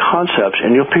a set of concepts,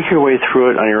 and you'll pick your way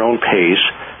through it on your own pace.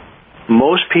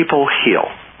 Most people heal.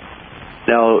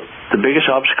 Now, the biggest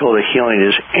obstacle to healing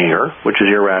is anger, which is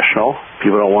irrational.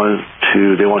 People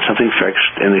they want something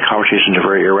fixed, and the conversations are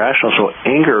very irrational. So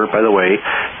anger, by the way,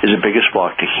 is the biggest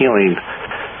block to healing.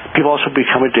 People also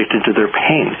become addicted to their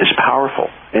pain. It's powerful.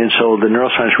 And so the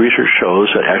neuroscience research shows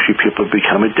that actually people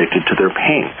become addicted to their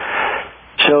pain.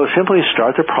 So simply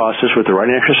start the process with the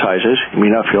right exercises. You may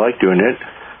not feel like doing it.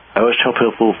 I always tell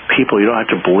people you don't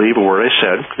have to believe a word I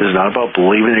said. This is not about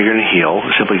believing you're going to heal.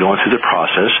 It's simply going through the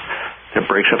process that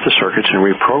breaks up the circuits and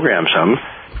reprograms them.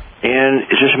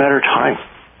 And it's just a matter of time.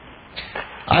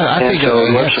 I think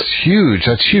that's huge.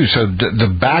 That's huge. So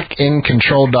the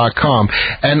backincontrol.com.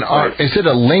 And is it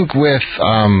a link with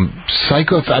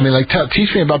psychotherapy? I mean,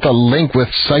 teach me about the link with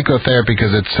psychotherapy,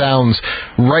 because it sounds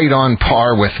right on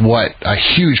par with what a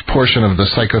huge portion of the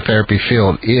psychotherapy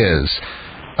field is.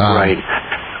 Right.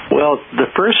 Well, the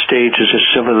first stage is just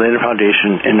simply laying the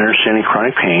foundation in understanding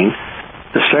chronic pain.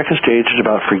 The second stage is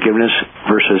about forgiveness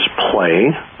versus play.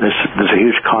 There's a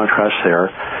huge contrast there.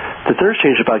 The third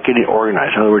stage is about getting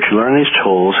organized. In other words, you learn these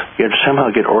tools, you have to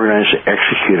somehow get organized to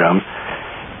execute them.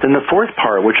 Then the fourth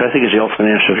part, which I think is the ultimate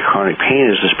answer to chronic pain,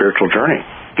 is the spiritual journey,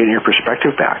 getting your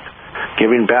perspective back,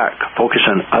 giving back, focus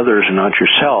on others and not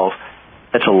yourself.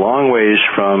 that's a long ways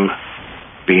from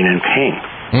being in pain.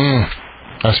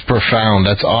 That's profound.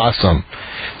 That's awesome.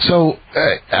 So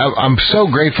I'm so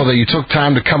grateful that you took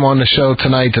time to come on the show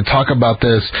tonight to talk about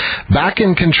this.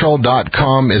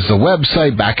 BackInControl.com is the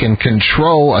website. Back in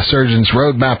Control, A Surgeon's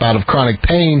Roadmap Out of Chronic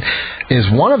Pain is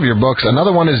one of your books.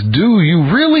 Another one is Do You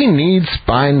Really Need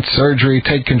Spine Surgery?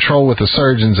 Take Control with a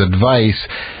Surgeon's Advice.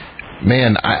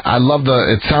 Man, I love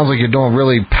it sounds like you're doing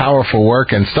really powerful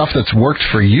work and stuff that's worked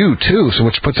for you, too, so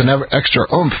which puts an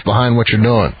extra oomph behind what you're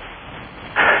doing.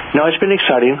 No, it's been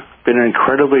exciting, been an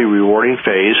incredibly rewarding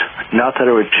phase. Not that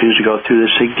I would choose to go through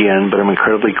this again, but I'm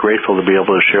incredibly grateful to be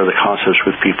able to share the concepts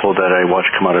with people that I watch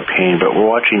come out of pain. But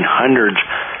we're watching hundreds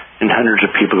and hundreds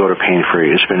of people go to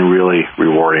pain-free. It's been really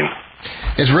rewarding.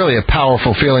 It's really a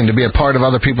powerful feeling to be a part of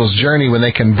other people's journey when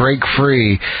they can break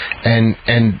free and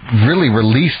really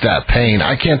release that pain.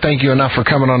 I can't thank you enough for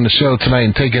coming on the show tonight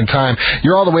and taking time.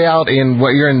 You're all the way out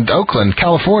you're in Oakland,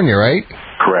 California, right?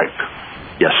 Correct.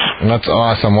 Yes. That's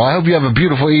awesome. Well, I hope you have a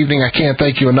beautiful evening. I can't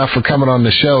thank you enough for coming on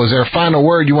the show. Is there a final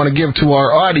word you want to give to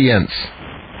our audience?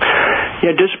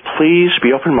 Yeah, just please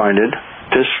be open-minded.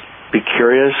 Just be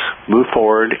curious, move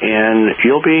forward, and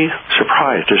you'll be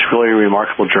surprised. It's really a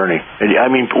remarkable journey. I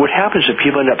mean, what happens is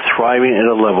people end up thriving at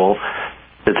a level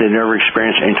that they never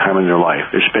experienced any time in their life.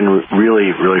 It's been really,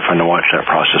 really fun to watch that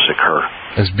process occur.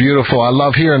 It's beautiful. I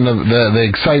love hearing the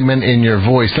excitement in your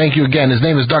voice. Thank you again. His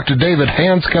name is Dr. David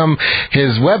Hanscom.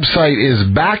 His website is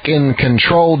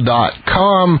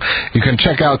backincontrol.com. You can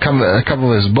check out a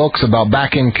couple of his books about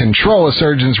Back in Control, A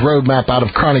Surgeon's Roadmap Out of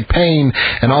Chronic Pain,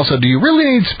 and also Do You Really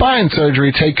Need Spine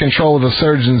Surgery? Take Control with a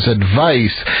Surgeon's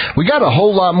Advice. We got a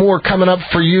whole lot more coming up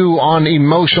for you on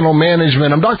emotional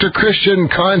management. I'm Dr. Christian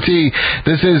Conti.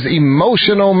 This is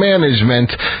Emotional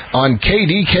Management on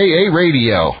KDKA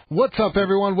Radio. What's up,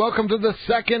 everyone? Welcome to the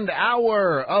second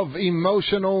hour of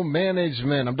Emotional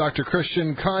Management. I'm Dr.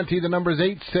 Christian Conti. The number is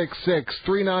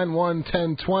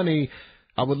 866-391-1020.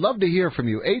 I would love to hear from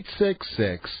you.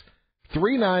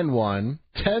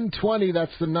 866-391-1020.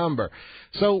 That's the number.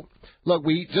 So, look,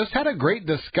 we just had a great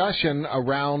discussion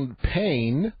around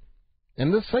pain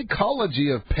and the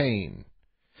psychology of pain.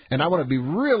 And I want to be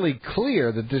really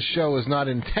clear that this show is not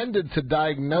intended to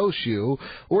diagnose you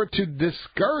or to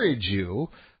discourage you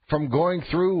from going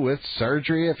through with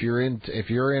surgery. If you're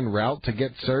en route to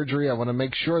get surgery, I want to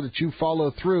make sure that you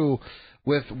follow through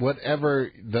with whatever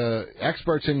the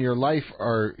experts in your life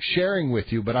are sharing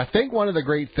with you. But I think one of the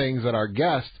great things that our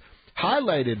guest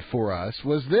highlighted for us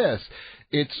was this: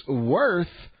 it's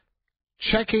worth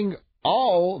checking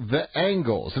all the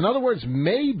angles. In other words,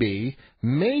 maybe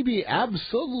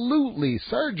absolutely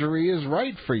surgery is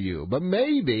right for you, but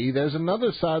maybe there's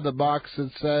another side of the box that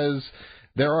says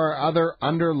there are other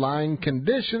underlying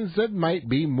conditions that might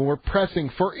be more pressing.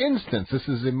 For instance, this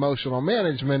is emotional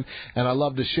management, and I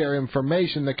love to share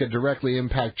information that could directly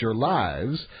impact your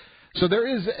lives. So there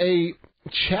is a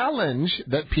challenge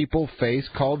that people face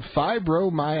called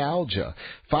fibromyalgia.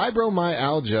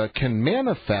 Fibromyalgia can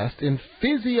manifest in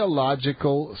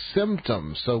physiological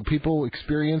symptoms. So people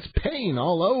experience pain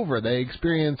all over. They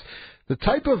experience the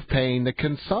type of pain that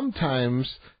can sometimes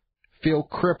feel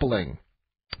crippling.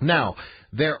 Now,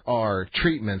 there are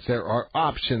treatments, there are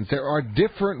options, there are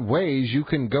different ways you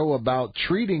can go about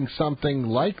treating something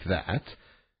like that.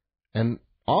 And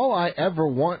all I ever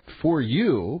want for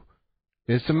you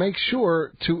is to make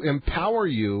sure to empower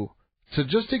you to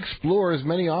just explore as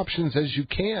many options as you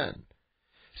can.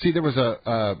 See, there was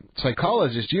a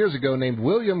psychologist years ago named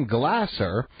William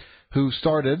Glasser who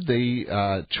started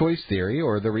the Choice Theory,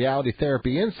 or the Reality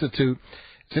Therapy Institute.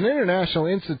 It's an international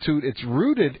institute. It's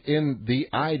rooted in the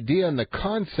idea and the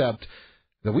concept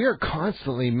that we are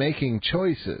constantly making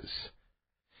choices.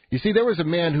 You see, there was a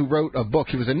man who wrote a book.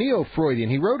 He was a neo-Freudian.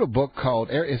 He wrote a book called,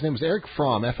 his name was Erich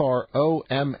Fromm,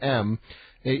 F-R-O-M-M.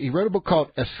 He wrote a book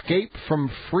called Escape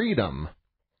from Freedom.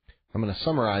 I'm going to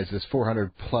summarize this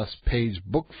 400-plus page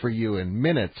book for you in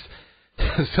minutes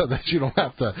so that you don't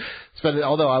have to spend it,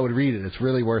 although I would read it. It's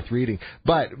really worth reading.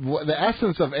 But the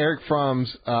essence of Erich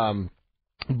Fromm's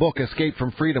book, Escape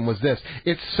from Freedom, was this: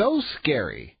 it's so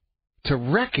scary to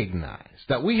recognize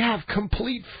that we have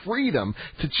complete freedom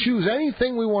to choose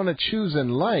anything we want to choose in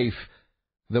life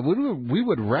that we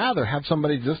would rather have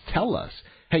somebody just tell us,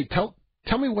 hey, tell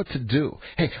me what to do.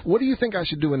 Hey, what do you think I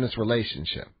should do in this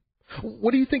relationship?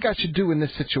 What do you think I should do in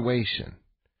this situation?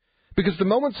 Because the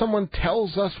moment someone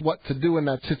tells us what to do in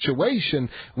that situation,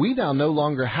 we now no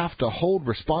longer have to hold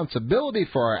responsibility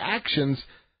for our actions.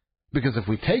 Because if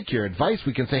we take your advice,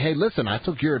 we can say, hey, listen, I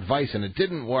took your advice and it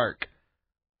didn't work.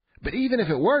 But even if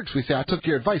it works, we say, I took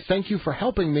your advice. Thank you for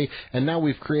helping me. And now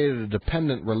we've created a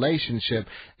dependent relationship.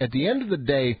 At the end of the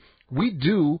day, we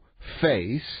do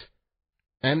face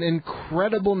an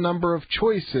incredible number of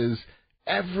choices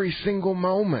every single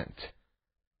moment.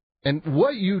 And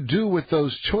what you do with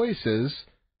those choices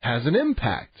has an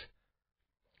impact.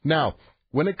 Now,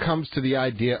 when it comes to the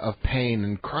idea of pain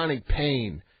and chronic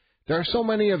pain, there are so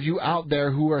many of you out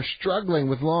there who are struggling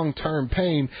with long-term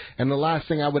pain, and the last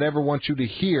thing I would ever want you to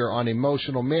hear on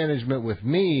emotional management with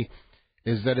me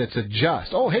is that it's a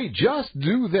just. Oh, hey, just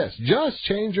do this. Just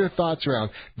change your thoughts around.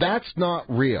 That's not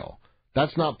real.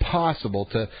 That's not possible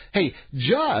to, hey,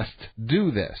 just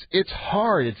do this. It's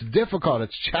hard. It's difficult.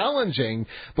 It's challenging.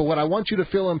 But what I want you to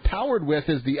feel empowered with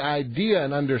is the idea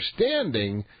and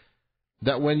understanding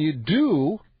that when you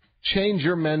do change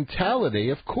your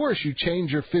mentality, of course you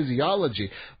change your physiology.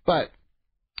 But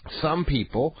some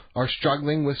people are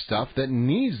struggling with stuff that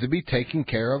needs to be taken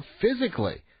care of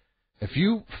physically. If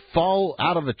you fall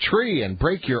out of a tree and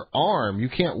break your arm, you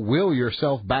can't will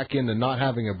yourself back into not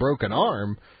having a broken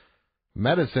arm.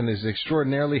 Medicine is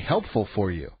extraordinarily helpful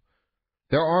for you.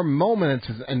 There are moments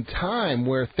in time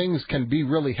where things can be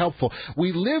really helpful.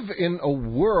 We live in a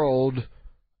world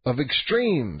of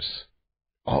extremes.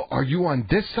 Oh, are you on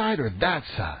this side or that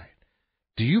side?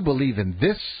 Do you believe in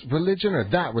this religion or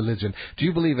that religion? Do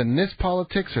you believe in this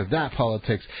politics or that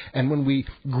politics? And when we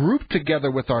group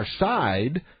together with our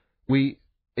side, we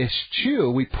eschew,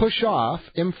 we push off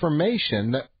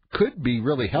information that could be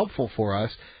really helpful for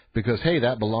us because, hey,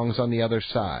 that belongs on the other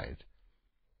side.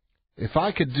 If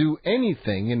I could do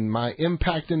anything in my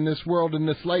impact in this world in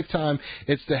this lifetime,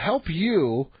 it's to help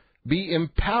you be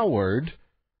empowered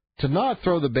to not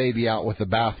throw the baby out with the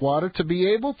bathwater, to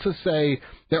be able to say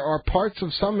there are parts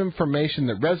of some information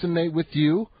that resonate with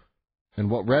you, and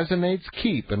what resonates,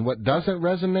 keep, and what doesn't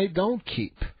resonate, don't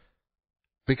keep.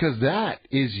 Because that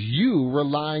is you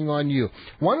relying on you.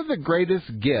 One of the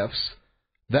greatest gifts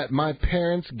that my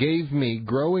parents gave me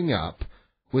growing up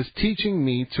was teaching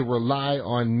me to rely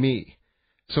on me.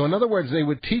 So in other words, they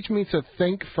would teach me to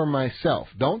think for myself.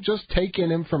 Don't just take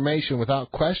in information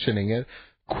without questioning it.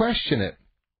 Question it.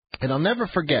 And I'll never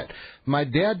forget, my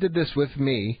dad did this with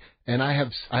me, and I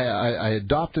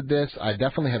adopted this. I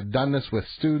definitely have done this with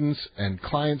students and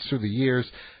clients through the years.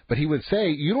 But he would say,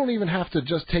 you don't even have to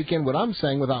just take in what I'm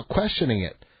saying without questioning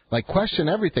it. Like, question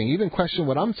everything, even question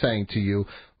what I'm saying to you.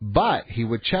 But he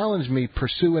would challenge me,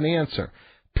 pursue an answer.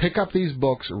 Pick up these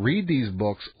books, read these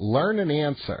books, learn an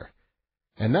answer.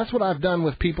 And that's what I've done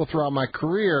with people throughout my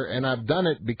career, and I've done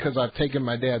it because I've taken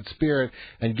my dad's spirit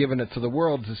and given it to the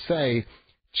world to say,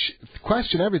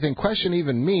 question everything, question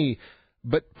even me,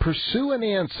 but pursue an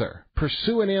answer.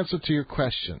 Pursue an answer to your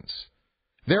questions.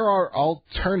 There are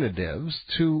alternatives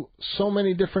to so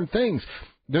many different things.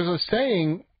 There's a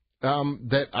saying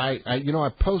that I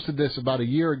posted this about a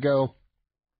year ago.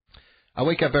 I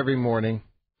wake up every morning,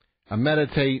 I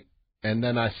meditate, and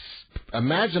then I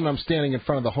imagine I'm standing in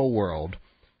front of the whole world,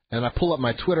 and I pull up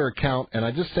my Twitter account, and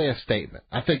I just say a statement.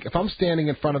 I think, if I'm standing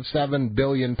in front of 7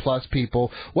 billion plus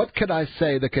people, what could I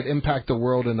say that could impact the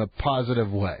world in a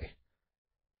positive way?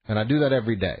 And I do that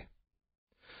every day.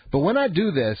 But when I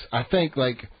do this, I think,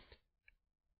 like,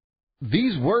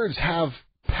 these words have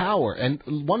power. And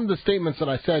one of the statements that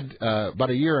I said about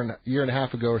a year and a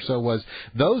half ago or so was,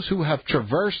 those who have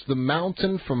traversed the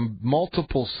mountain from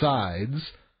multiple sides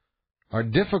are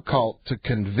difficult to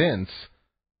convince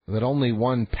that only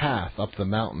one path up the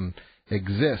mountain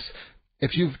exists.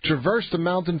 If you've traversed the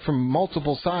mountain from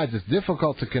multiple sides, it's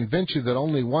difficult to convince you that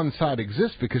only one side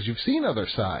exists because you've seen other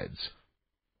sides.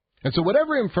 And so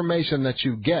whatever information that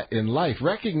you get in life,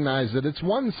 recognize that it's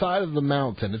one side of the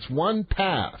mountain. It's one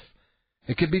path.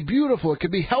 It could be beautiful. It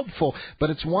could be helpful, but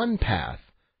it's one path.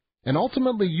 And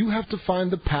ultimately, you have to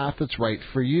find the path that's right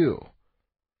for you.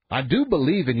 I do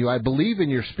believe in you. I believe in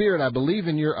your spirit. I believe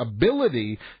in your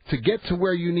ability to get to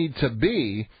where you need to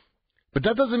be. But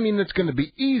that doesn't mean it's going to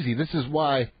be easy. This is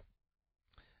why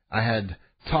I had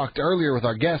talked earlier with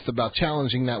our guest about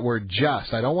challenging that word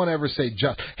just. I don't want to ever say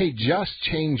just. Hey, just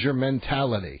change your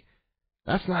mentality.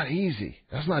 That's not easy.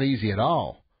 That's not easy at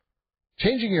all.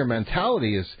 Changing your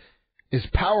mentality is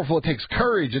powerful. It takes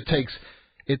courage.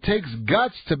 It takes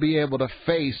guts to be able to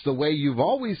face the way you've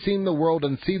always seen the world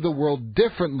and see the world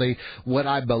differently. What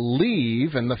I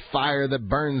believe, and the fire that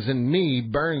burns in me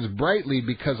burns brightly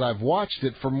because I've watched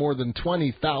it for more than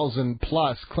 20,000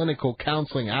 plus clinical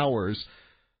counseling hours.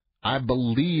 I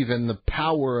believe in the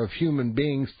power of human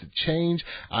beings to change.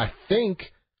 I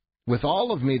think with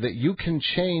all of me that you can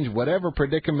change whatever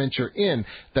predicament you're in.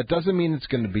 That doesn't mean it's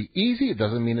going to be easy. It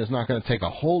doesn't mean it's not going to take a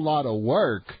whole lot of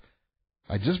work.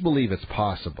 I just believe it's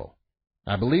possible.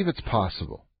 I believe it's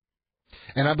possible.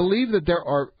 And I believe that there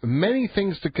are many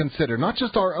things to consider, not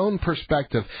just our own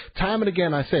perspective. Time and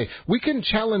again, I say, we can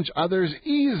challenge others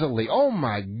easily. Oh,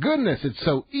 my goodness, it's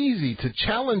so easy to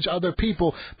challenge other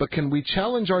people. But can we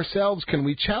challenge ourselves? Can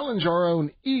we challenge our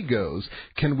own egos?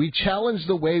 Can we challenge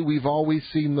the way we've always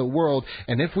seen the world?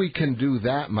 And if we can do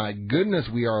that, my goodness,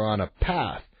 we are on a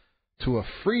path to a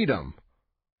freedom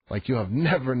like you have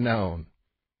never known.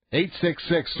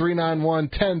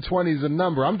 866-391-1020 is the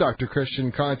number. I'm Dr.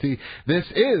 Christian Conte. This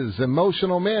is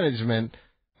Emotional Management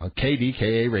on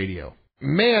KDKA Radio.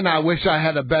 Man, I wish I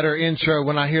had a better intro.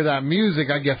 When I hear that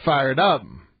music, I get fired up.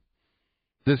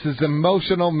 This is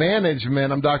Emotional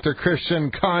Management. I'm Dr.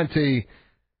 Christian Conte.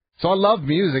 So I love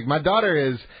music. My daughter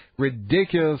is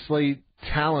ridiculously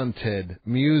talented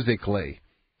musically.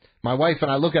 My wife and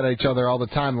I look at each other all the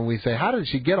time and we say, how did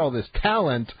she get all this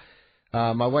talent?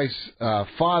 My wife's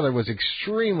father was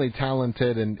extremely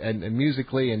talented and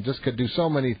musically and just could do so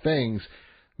many things.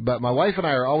 But my wife and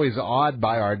I are always awed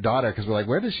by our daughter because we're like,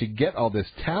 where does she get all this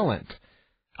talent?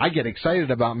 I get excited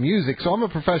about music. So I'm a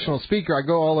professional speaker. I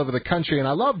go all over the country, and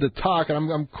I love to talk. And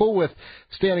I'm cool with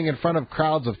standing in front of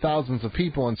crowds of thousands of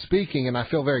people and speaking, and I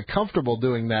feel very comfortable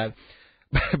doing that.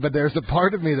 But there's a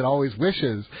part of me that always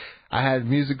wishes I had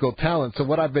musical talent. So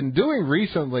what I've been doing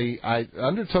recently, I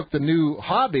undertook the new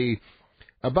hobby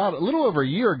about a little over a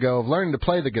year ago of learning to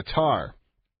play the guitar.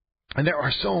 And there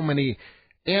are so many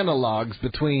analogs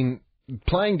between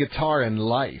playing guitar and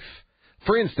life.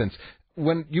 For instance,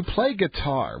 when you play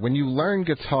guitar, when you learn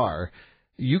guitar,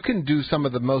 you can do some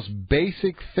of the most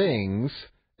basic things,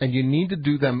 and you need to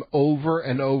do them over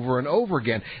and over and over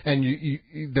again. And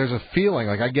there's a feeling,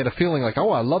 like I get a feeling like, oh,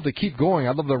 I love to keep going.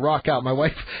 I love to rock out. My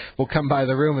wife will come by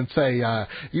the room and say,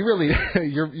 you really,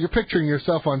 you're picturing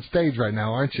yourself on stage right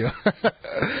now, aren't you?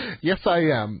 Yes,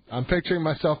 I am. I'm picturing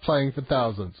myself playing for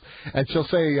thousands. And she'll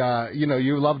say,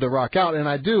 you love to rock out, and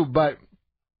I do, but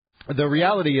the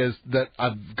reality is that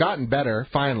I've gotten better,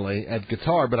 finally, at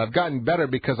guitar, but I've gotten better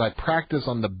because I practice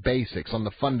on the basics, on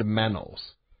the fundamentals.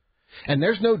 And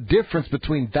there's no difference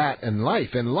between that and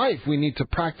life. In life, we need to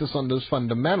practice on those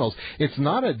fundamentals. It's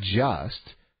not a just.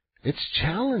 It's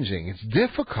challenging. It's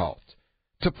difficult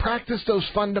to practice those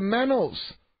fundamentals.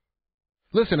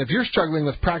 Listen, if you're struggling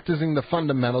with practicing the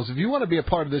fundamentals, if you want to be a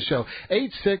part of this show,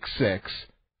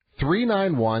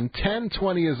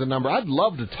 866-391-1020 is the number. I'd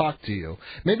love to talk to you.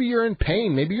 Maybe you're in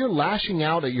pain. Maybe you're lashing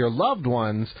out at your loved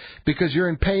ones because you're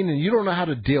in pain and you don't know how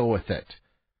to deal with it.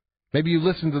 Maybe you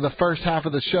listened to the first half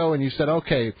of the show and you said,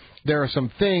 okay, there are some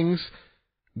things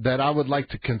that I would like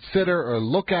to consider or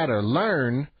look at or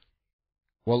learn.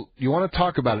 Well, you want to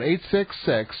talk about it.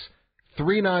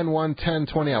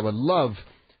 866-391-1020.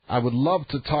 I would love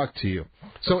to talk to you.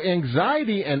 So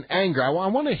anxiety and anger, I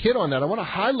want to hit on that. I want to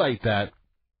highlight that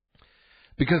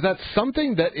because that's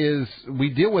something that we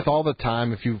deal with all the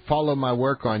time. If you follow my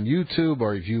work on YouTube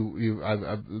or if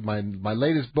my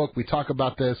latest book, we talk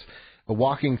about this.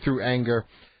 Walking through anger.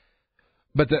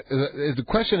 But the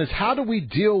question is, how do we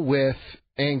deal with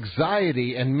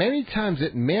anxiety? And many times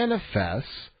it manifests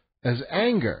as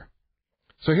anger.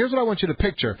 So here's what I want you to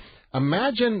picture.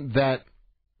 Imagine that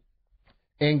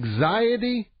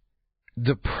anxiety,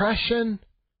 depression,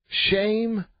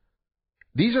 shame,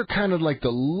 these are kind of like the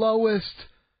lowest,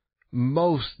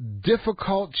 most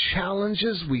difficult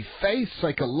challenges we face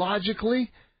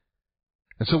psychologically.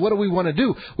 And so what do we want to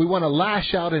do? We want to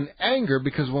lash out in anger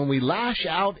because when we lash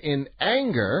out in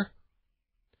anger,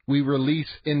 we release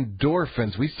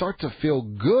endorphins. We start to feel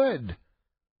good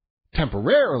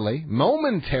temporarily,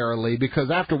 momentarily, because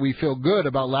after we feel good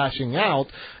about lashing out,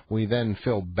 we then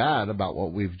feel bad about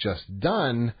what we've just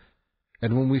done.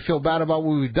 And when we feel bad about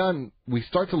what we've done, we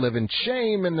start to live in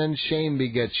shame, and then shame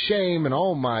begets shame, and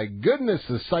oh my goodness,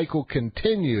 the cycle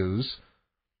continues.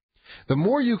 The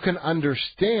more you can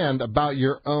understand about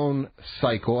your own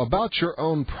cycle, about your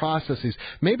own processes,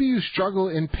 maybe you struggle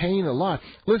in pain a lot.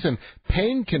 Listen,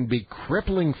 pain can be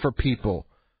crippling for people.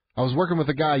 I was working with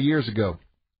a guy years ago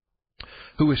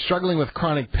who was struggling with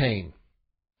chronic pain.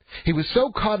 He was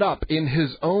so caught up in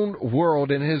his own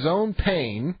world, in his own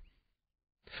pain.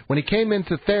 When he came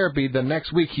into therapy the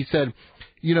next week, he said,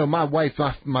 my wife,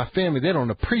 my family, they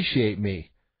don't appreciate me.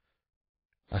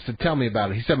 I said, tell me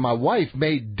about it. He said, my wife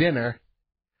made dinner.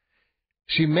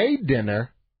 She made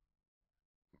dinner.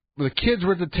 The kids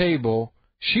were at the table.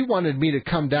 She wanted me to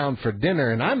come down for dinner,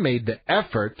 and I made the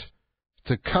effort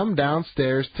to come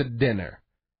downstairs to dinner.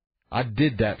 I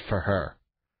did that for her.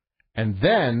 And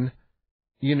then,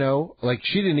 she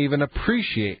didn't even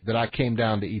appreciate that I came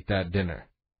down to eat that dinner.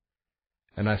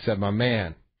 And I said, my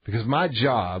man, because my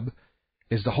job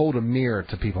is to hold a mirror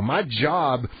to people. My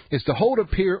job is to hold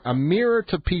a mirror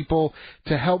to people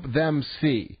to help them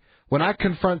see. When I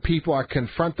confront people, I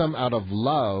confront them out of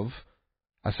love.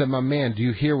 I said, my man, do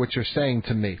you hear what you're saying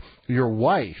to me? Your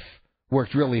wife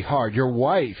worked really hard. Your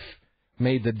wife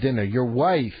made the dinner. Your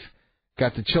wife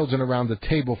got the children around the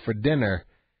table for dinner,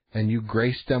 and you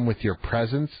graced them with your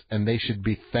presence, and they should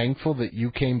be thankful that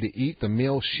you came to eat the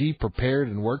meal she prepared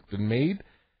and worked and made?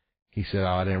 He said,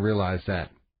 I didn't realize that.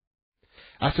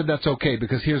 I said, that's okay,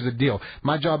 because here's the deal.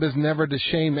 My job is never to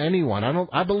shame anyone.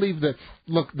 I believe that,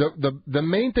 look, the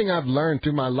main thing I've learned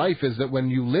through my life is that when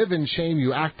you live in shame,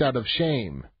 you act out of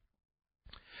shame.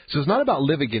 So it's not about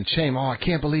living in shame. Oh, I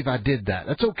can't believe I did that.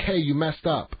 That's okay. You messed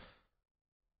up.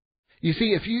 You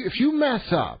see, if you mess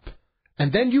up,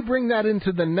 and then you bring that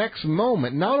into the next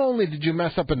moment, not only did you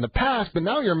mess up in the past, but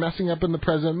now you're messing up in the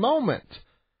present moment.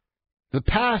 The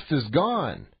past is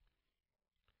gone.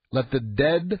 Let the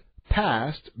dead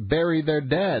past bury their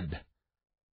dead.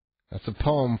 That's a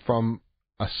poem from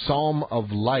A Psalm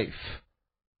of Life.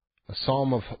 A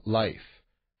Psalm of Life.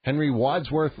 Henry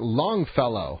Wadsworth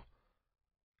Longfellow.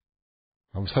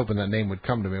 I was hoping that name would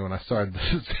come to me when I started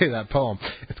to say that poem.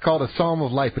 It's called A Psalm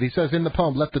of Life, but he says in the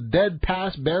poem, let the dead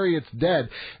past bury its dead.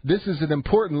 This is an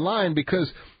important line because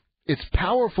it's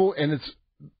powerful and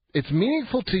it's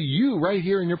meaningful to you right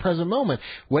here in your present moment.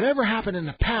 Whatever happened in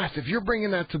the past, if you're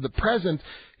bringing that to the present,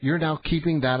 you're now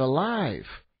keeping that alive.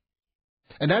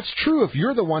 And that's true if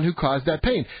you're the one who caused that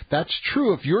pain. That's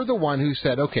true if you're the one who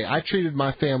said, okay, I treated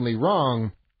my family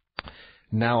wrong.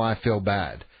 Now I feel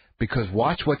bad. Because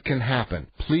watch what can happen.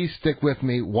 Please stick with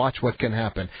me. Watch what can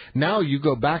happen. Now you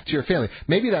go back to your family.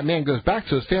 Maybe that man goes back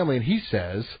to his family and he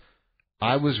says,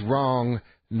 I was wrong.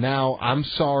 Now I'm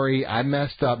sorry. I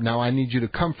messed up. Now I need you to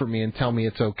comfort me and tell me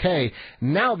it's okay.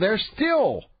 Now they're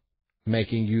still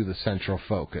making you the central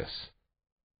focus.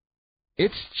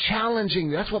 It's challenging.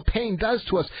 That's what pain does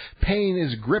to us. Pain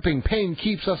is gripping. Pain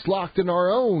keeps us locked in our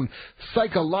own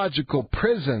psychological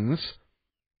prisons.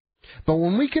 But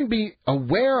when we can be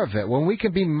aware of it, when we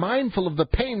can be mindful of the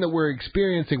pain that we're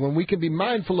experiencing, when we can be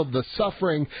mindful of the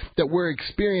suffering that we're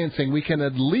experiencing, we can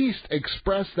at least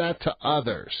express that to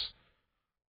others.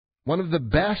 One of the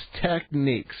best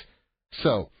techniques.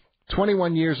 So,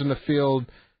 21 years in the field,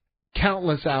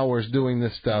 countless hours doing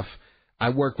this stuff. I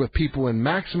work with people in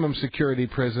maximum security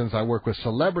prisons. I work with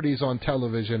celebrities on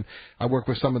television. I work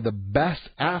with some of the best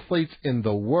athletes in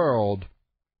the world.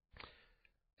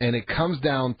 And it comes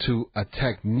down to a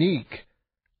technique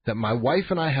that my wife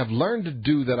and I have learned to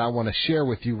do that I want to share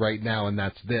with you right now, and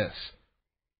that's this.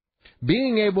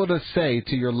 Being able to say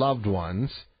to your loved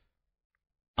ones,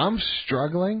 I'm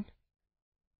struggling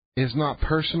is not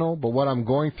personal, but what I'm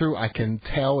going through, I can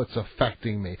tell it's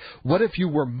affecting me. What if you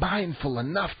were mindful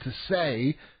enough to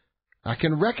say, I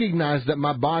can recognize that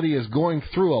my body is going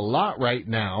through a lot right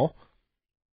now.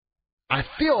 I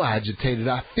feel agitated,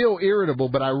 I feel irritable,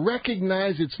 but I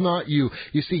recognize it's not you.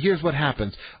 You see, here's what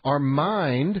happens. Our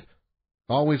mind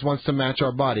always wants to match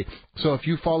our body. So if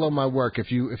you follow my work, if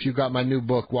you got my new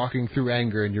book, Walking Through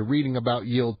Anger, and you're reading about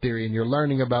yield theory, and you're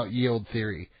learning about yield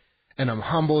theory, and I'm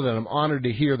humbled and I'm honored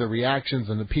to hear the reactions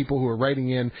and the people who are writing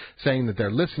in saying that they're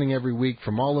listening every week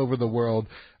from all over the world,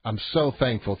 I'm so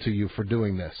thankful to you for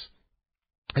doing this.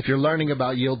 If you're learning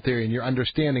about yield theory and you're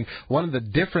understanding, one of the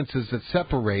differences that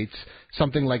separates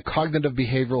something like cognitive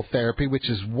behavioral therapy, which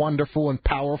is wonderful and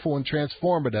powerful and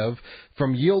transformative,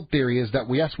 from yield theory is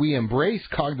that, yes, we embrace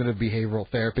cognitive behavioral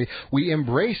therapy. We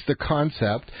embrace the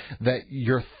concept that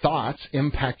your thoughts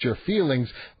impact your feelings,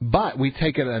 but we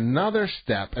take it another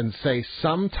step and say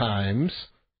sometimes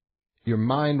your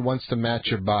mind wants to match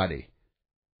your body.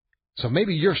 So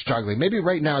maybe you're struggling. Maybe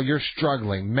right now you're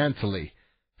struggling mentally.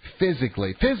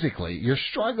 Physically, you're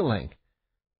struggling.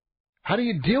 How do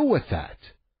you deal with that?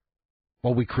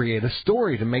 Well, we create a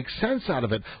story to make sense out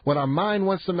of it. When our mind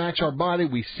wants to match our body,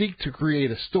 we seek to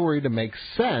create a story to make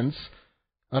sense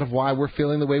out of why we're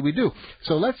feeling the way we do.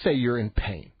 So let's say you're in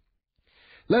pain.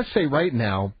 Let's say right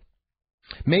now,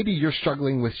 maybe you're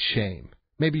struggling with shame.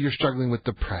 Maybe you're struggling with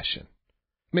depression.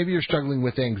 Maybe you're struggling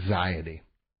with anxiety.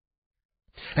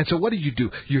 And so what do?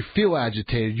 You feel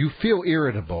agitated. You feel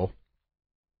irritable.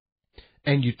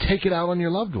 And you take it out on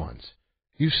your loved ones.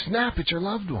 You snap at your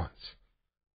loved ones.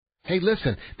 Hey,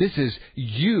 listen, this is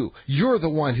you. You're the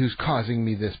one who's causing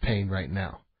me this pain right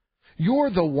now. You're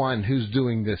the one who's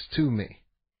doing this to me.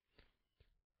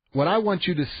 What I want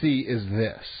you to see is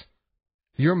this.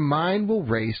 Your mind will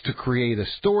race to create a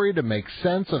story to make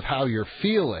sense of how you're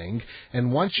feeling,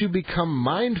 and once you become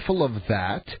mindful of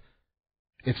that,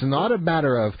 it's not a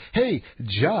matter of, hey,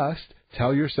 just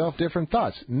tell yourself different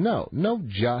thoughts. No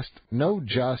just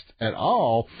at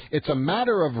all. It's a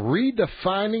matter of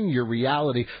redefining your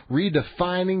reality,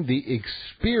 redefining the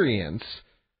experience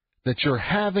that you're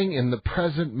having in the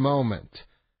present moment.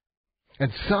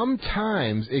 And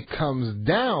sometimes it comes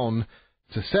down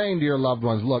to saying to your loved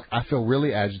ones, look, I feel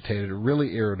really agitated,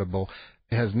 really irritable.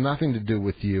 It has nothing to do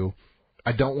with you.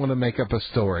 I don't want to make up a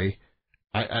story.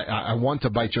 I want to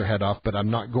bite your head off, but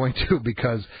I'm not going to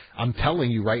because I'm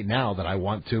telling you right now that I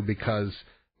want to because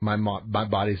my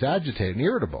body's agitated and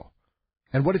irritable.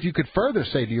 And what if you could further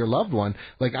say to your loved one,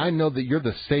 like, I know that you're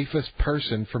the safest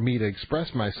person for me to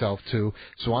express myself to,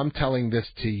 so I'm telling this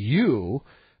to you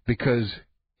because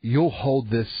you'll hold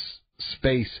this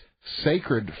space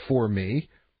sacred for me,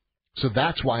 so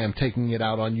that's why I'm taking it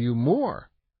out on you more.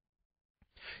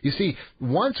 You see,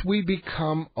 once we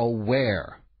become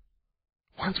aware,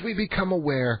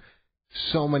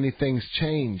 so many things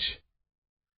change.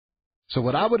 So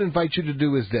what I would invite you to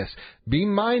do is this. Be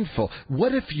mindful.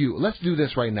 What if let's do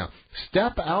this right now.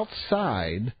 Step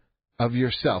outside of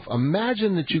yourself.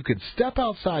 Imagine that you could step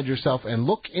outside yourself and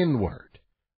look inward.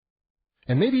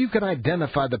 And maybe you can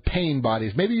identify the pain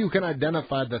bodies. Maybe you can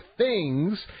identify the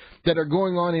things that are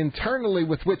going on internally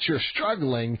with which you're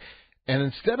struggling. And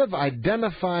instead of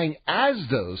identifying as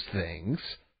those things,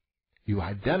 you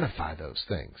identify those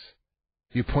things.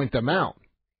 You point them out.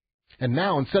 And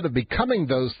now, instead of becoming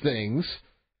those things,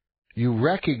 you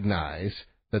recognize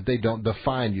that they don't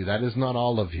define you. That is not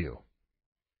all of you.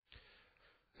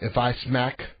 If I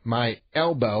smack my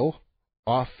elbow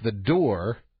off the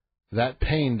door, that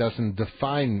pain doesn't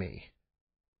define me.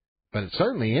 But it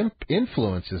certainly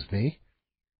influences me.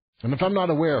 And if I'm not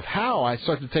aware of how, I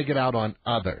start to take it out on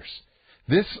others.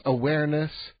 This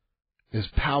awareness is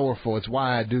powerful. It's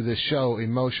why I do this show,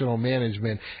 Emotional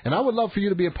Management. And I would love for you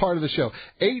to be a part of the show.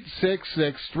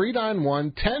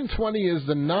 866-391-1020 is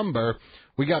the number.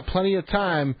 We got plenty of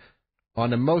time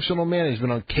on Emotional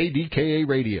Management on KDKA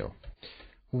Radio.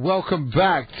 Welcome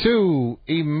back to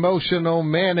Emotional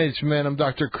Management. I'm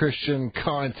Dr. Christian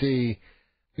Conti.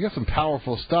 We got some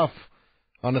powerful stuff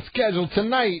on the schedule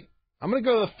tonight. I'm going to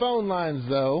go to the phone lines,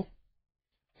 though.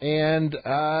 And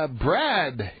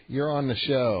Brad, you're on the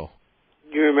show.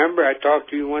 You remember I talked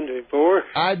to you once before?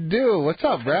 I do. What's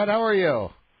up, Brad? How are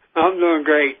you? I'm doing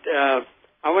great. I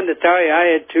wanted to tell you I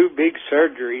had two big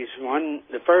surgeries.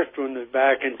 The first one was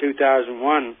back in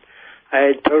 2001. I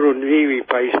had total knee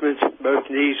replacements, both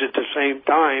knees at the same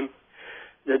time.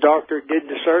 The doctor did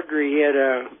the surgery. He had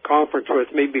a conference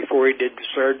with me before he did the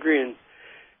surgery, and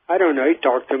I don't know, he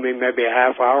talked to me maybe a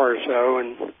half hour or so,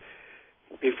 and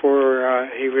before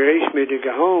he released me to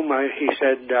go home, he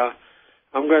said,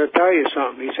 I'm going to tell you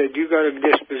something. He said, you got a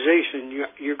disposition.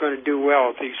 You're going to do well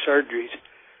with these surgeries.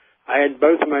 I had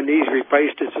both of my knees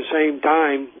replaced at the same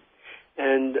time,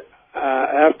 and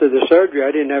after the surgery,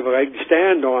 I didn't have a leg to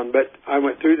stand on, but I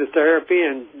went through the therapy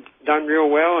and done real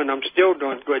well, and I'm still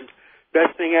doing good.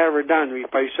 Best thing I ever done,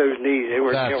 replace those knees. They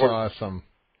were That's awesome.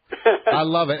 I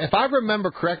love it. If I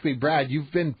remember correctly, Brad,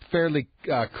 you've been fairly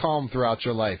calm throughout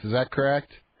your life. Is that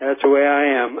correct? That's the way I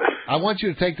am. I want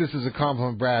you to take this as a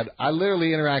compliment, Brad. I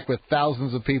literally interact with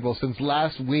thousands of people. Since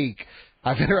last week,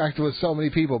 I've interacted with so many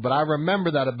people, but I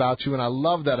remember that about you, and I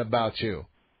love that about you.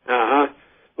 Uh-huh.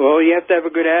 Well, you have to have a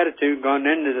good attitude going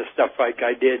into the stuff like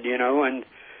I did, you know, and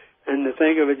the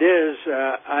thing of it is,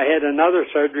 I had another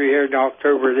surgery here in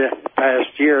October this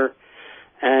past year,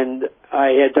 and I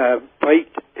had a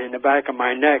plate in the back of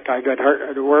my neck. I got hurt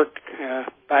at work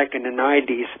back in the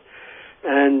 90s,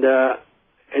 and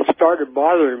it started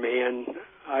bothering me, and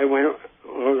I went,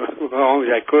 as long as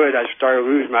I could, I started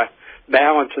losing my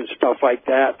balance and stuff like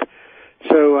that.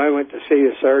 So I went to see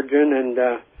a surgeon,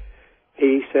 and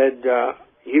he said,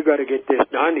 you got to get this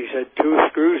done. He said, 2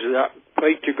 screws of that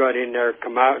plate you got in there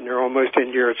come out, and they're almost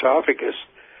into your esophagus.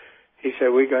 He said,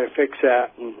 we got to fix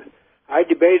that. And I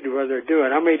debated whether to do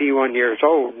it. I'm 81 years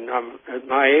old, and at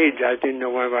my age, I didn't know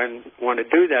whether I want to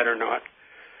do that or not.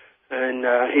 And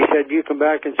he said, you come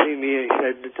back and see me. He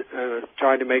said,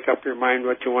 try to make up your mind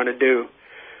what you want to do.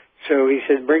 So he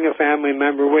said, bring a family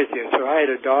member with you. So I had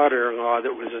a daughter-in-law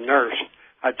that was a nurse.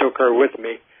 I took her with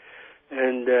me.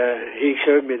 And he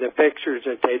showed me the pictures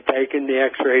that they'd taken, the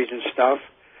x-rays and stuff.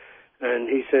 And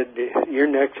he said, your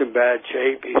neck's in bad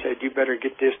shape. He said, you better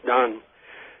get this done.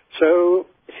 So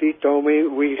she told me,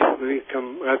 we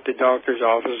come up to the doctor's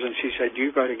office, and she said,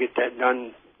 you got to get that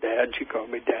done, Dad. She called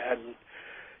me Dad. And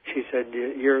she said,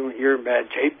 you're in bad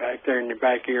shape back there in the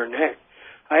back of your neck.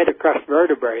 I had a crushed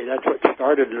vertebrae. That's what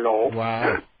started it all.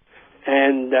 Wow.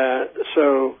 And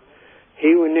so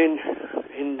he went in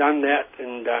and done that,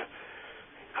 and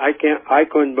I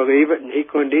couldn't believe it, and he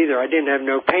couldn't either. I didn't have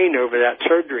no pain over that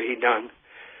surgery he done.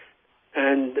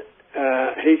 And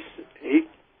he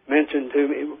mentioned to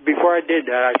me, before I did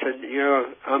that, I said, you know,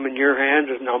 I'm in your hands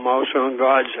and I'm also in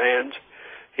God's hands.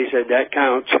 He said, that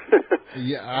counts.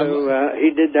 Yeah. So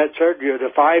he did that surgery. It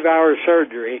was a 5-hour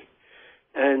surgery.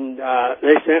 And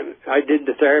I did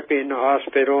the therapy in the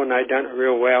hospital, and I done it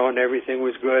real well, and everything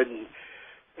was good. And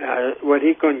what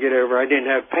he couldn't get over, I didn't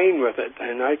have pain with it,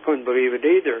 and I couldn't believe it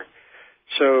either.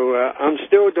 So I'm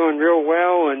still doing real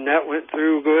well, and that went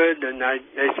through good. And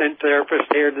they sent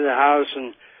therapists here to the house,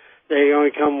 and they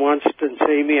only come once to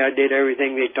see me. I did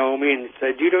everything they told me, and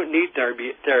said, "You don't need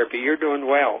therapy. You're doing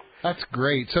well." That's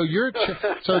great. So your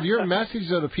message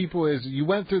to the people is you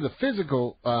went through the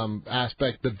physical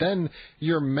aspect, but then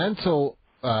your mental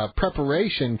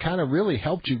preparation kind of really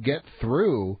helped you get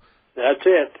through. That's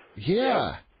it.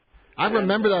 Yeah. I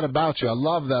remember that about you. I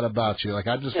love that about you. Like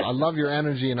I love your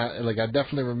energy, and I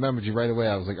definitely remembered you right away.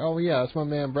 I was like, oh yeah, that's my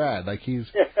man Brad. Like he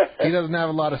doesn't have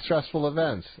a lot of stressful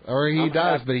events, or he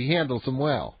does, but he handles them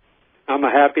well. I'm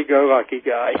a happy-go-lucky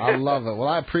guy. I love it. Well,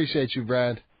 I appreciate you,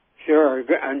 Brad. Sure.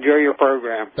 Enjoy your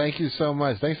program. Thank you so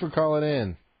much. Thanks for calling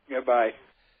in. Goodbye.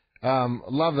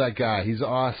 Love that guy. He's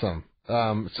awesome.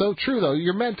 So true though.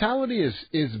 Your mentality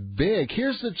is big.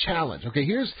 Here's the challenge. Okay,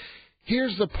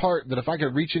 here's the part that if I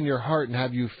could reach in your heart and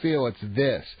have you feel, it's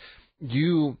this.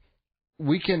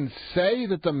 We can say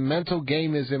that the mental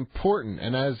game is important,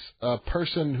 and as a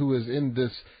person who is in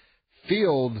this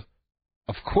field,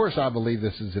 of course I believe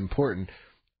this is important,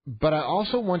 but I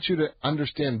also want you to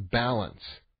understand balance.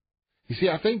 You see,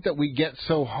 I think that we get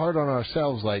so hard on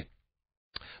ourselves like,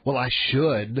 well, I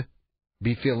should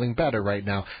be feeling better right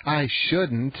now. I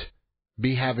shouldn't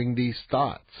be having these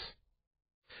thoughts.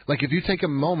 Like if you take a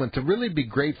moment to really be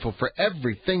grateful for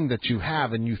everything that you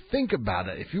have and you think about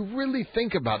it, if you really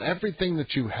think about everything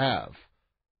that you have,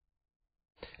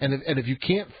 and if you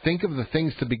can't think of the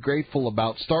things to be grateful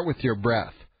about, start with your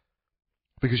breath,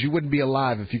 because you wouldn't be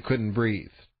alive if you couldn't breathe.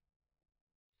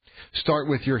 Start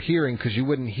with your hearing, because you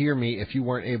wouldn't hear me if you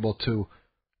weren't able to.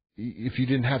 If you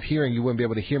didn't have hearing, you wouldn't be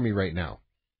able to hear me right now.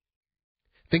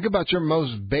 Think about your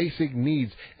most basic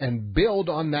needs and build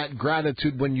on that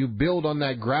gratitude. When you build on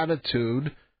that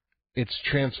gratitude, it's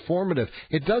transformative.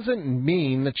 It doesn't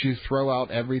mean that you throw out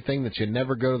everything, that you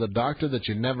never go to the doctor, that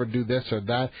you never do this or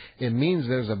that. It means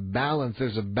there's a balance.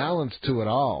 There's a balance to it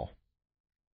all.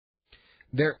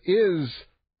 There is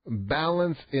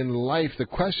balance in life. The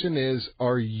question is,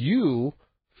 are you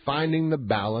finding the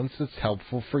balance that's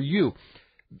helpful for you?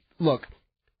 Look,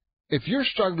 if you're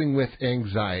struggling with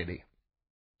anxiety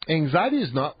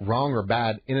is not wrong or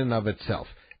bad in and of itself.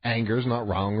 Anger is not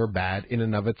wrong or bad in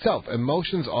and of itself.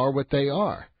 Emotions are what they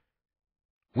are.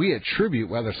 We attribute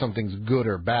whether something's good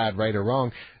or bad, right or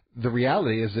wrong. The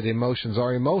reality is that emotions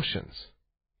are emotions.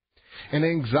 And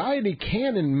anxiety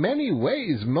can, in many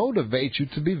ways, motivate you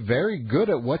to be very good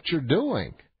at what you're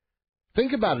doing.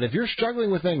 Think about it. If you're struggling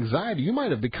with anxiety, you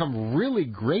might have become really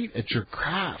great at your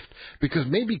craft, because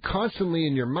maybe constantly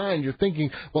in your mind you're thinking,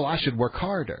 well, I should work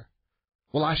harder.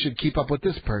 Well, I should keep up with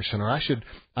this person, or I should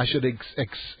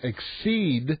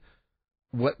exceed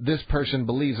what this person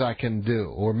believes I can do,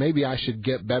 or maybe I should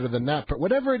get better than that. But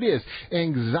whatever it is,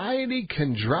 anxiety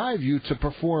can drive you to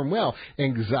perform well.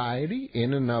 Anxiety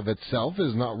in and of itself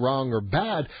is not wrong or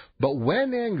bad, but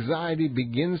when anxiety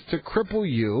begins to cripple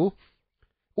you,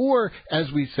 or as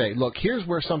we say, look, here's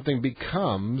where something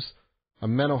becomes a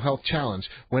mental health challenge,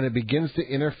 when it begins to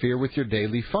interfere with your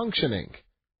daily functioning.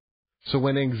 So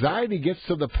when anxiety gets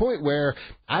to the point where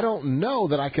I don't know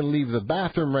that I can leave the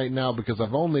bathroom right now because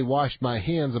I've only washed my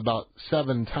hands about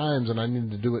 7 times and I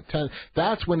need to do it 10,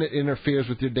 that's when it interferes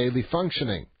with your daily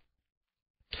functioning.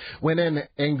 When an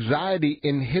anxiety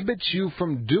inhibits you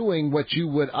from doing what you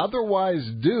would otherwise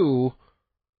do,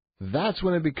 that's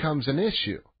when it becomes an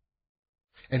issue.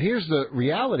 And here's the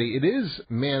reality. It is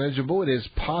manageable. It is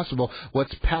possible.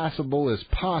 What's passable is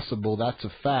possible. That's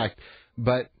a fact.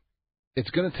 But it's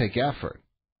going to take effort.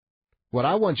 What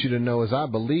I want you to know is I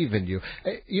believe in you.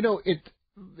 You know,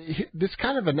 this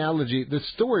kind of analogy, this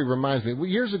story reminds me.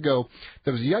 Years ago,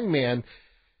 there was a young man.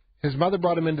 His mother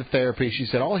brought him into therapy. She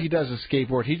said all he does is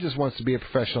skateboard. He just wants to be a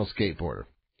professional skateboarder.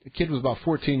 The kid was about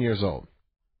 14 years old.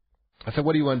 I said,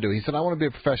 what do you want to do? He said, I want to be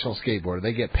a professional skateboarder.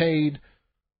 They get paid.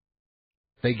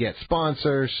 They get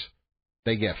sponsors.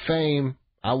 They get fame.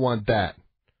 I want that.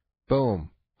 Boom.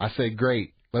 I said,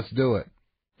 great. Let's do it.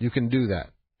 You can do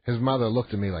that. His mother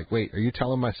looked at me like, wait, are you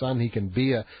telling my son he can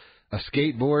be a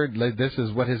skateboard? Like, this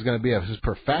is what he's going to be, his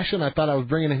profession? I thought I was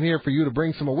bringing him here for you to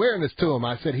bring some awareness to him.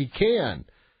 I said, he can.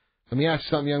 Let me ask you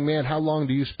something, young man. How long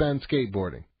do you spend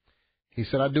skateboarding? He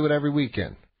said, I do it every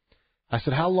weekend. I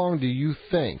said, how long do you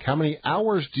think, how many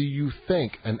hours do you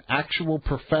think an actual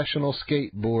professional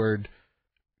skateboard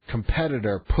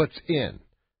competitor puts in?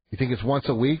 You think it's once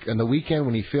a week and the weekend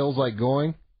when he feels like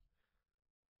going?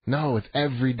 No, it's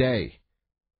every day.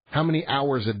 How many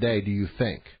hours a day do you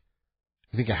think?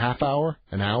 You think a half hour,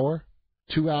 an hour,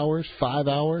 2 hours, 5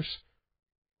 hours?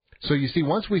 So you see,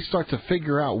 once we start to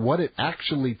figure out what it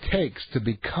actually takes to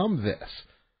become this,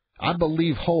 I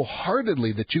believe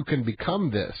wholeheartedly that you can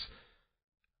become this.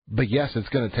 But yes, it's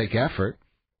going to take effort.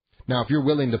 Now, if you're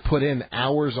willing to put in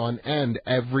hours on end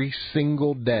every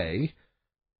single day,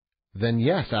 then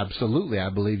yes, absolutely, I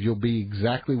believe you'll be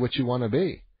exactly what you want to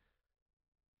be.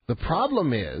 The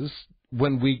problem is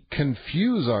when we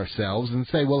confuse ourselves and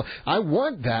say, well, I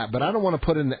want that, but I don't want to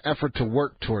put in the effort to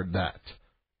work toward that.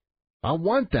 I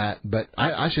want that, but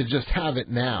I should just have it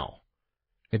now.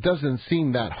 It doesn't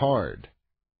seem that hard.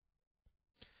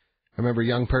 I remember a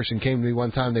young person came to me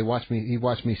one time. He watched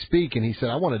me speak, and he said,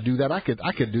 I want to do that. I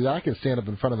could do that. I could stand up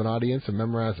in front of an audience and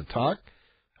memorize a talk.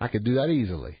 I could do that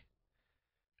easily.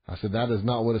 I said, that is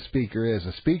not what a speaker is.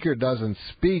 A speaker doesn't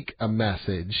speak a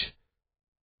message.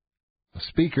 A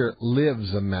speaker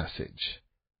lives a message.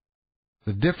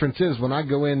 The difference is when I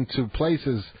go into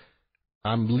places,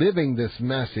 I'm living this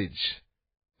message.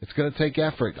 It's going to take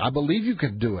effort. I believe you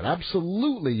can do it.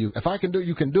 Absolutely. If I can do it,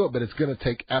 you can do it, but it's going to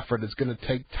take effort. It's going to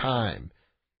take time.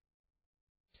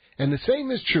 And the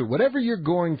same is true. Whatever you're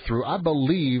going through, I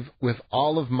believe with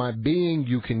all of my being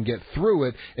you can get through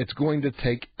it. It's going to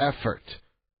take effort.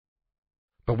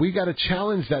 But we got to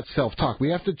challenge that self-talk.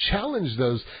 We have to challenge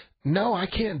those, no, I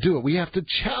can't do it. We have to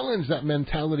challenge that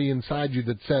mentality inside you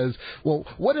that says, well,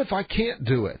 what if I can't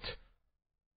do it?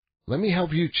 Let me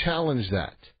help you challenge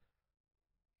that.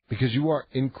 Because you are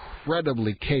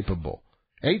incredibly capable.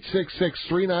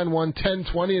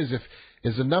 866-391-1020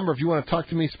 is the number if you want to talk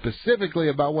to me specifically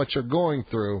about what you're going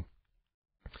through.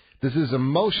 This is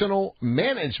Emotional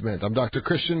Management. I'm Dr.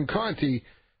 Christian Conti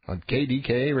on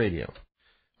KDKA Radio.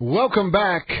 Welcome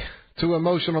back to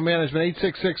Emotional Management.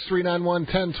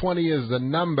 866-391-1020 is the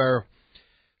number.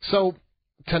 So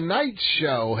tonight's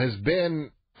show has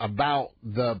been about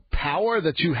the power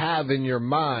that you have in your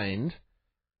mind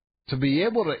to be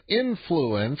able to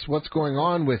influence what's going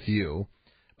on with you.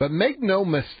 But make no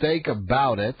mistake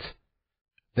about it,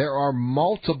 there are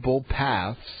multiple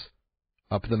paths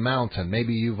up the mountain.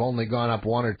 Maybe you've only gone up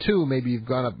one or two. Maybe you've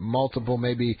gone up multiple.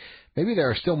 Maybe there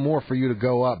are still more for you to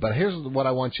go up. But here's what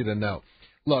I want you to know.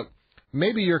 Look,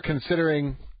 maybe you're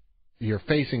considering you're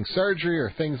facing surgery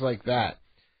or things like that.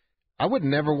 I would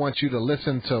never want you to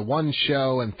listen to one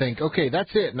show and think, okay,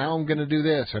 that's it. Now I'm going to do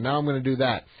this or now I'm going to do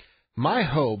that. My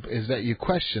hope is that you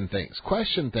question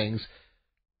things,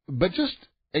 but just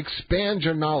expand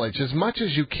your knowledge as much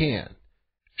as you can.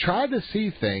 Try to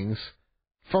see things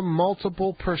from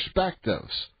multiple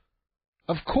perspectives.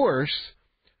 Of course,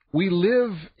 we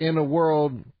live in a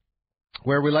world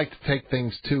where we like to take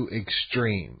things to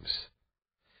extremes.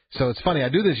 So it's funny, I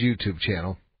do this YouTube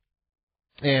channel,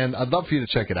 and I'd love for you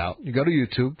to check it out. You go to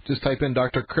YouTube, just type in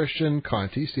Dr. Christian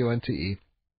Conti, C-O-N-T-E.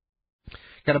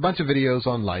 Got a bunch of videos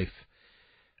on life.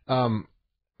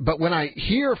 But when I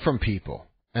hear from people,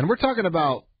 and we're talking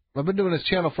about, I've been doing this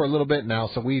channel for a little bit now,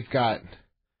 so we've got,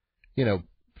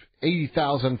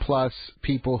 80,000 plus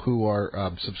people who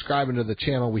are subscribing to the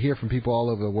channel. We hear from people all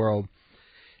over the world.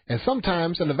 And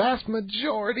sometimes, and the vast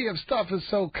majority of stuff is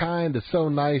so kind, it's so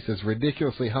nice, it's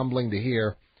ridiculously humbling to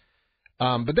hear.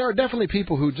 But there are definitely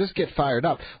people who just get fired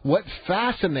up. What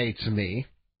fascinates me,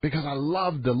 because I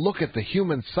love to look at the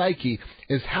human psyche,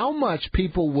 is how much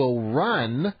people will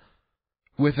run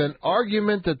with an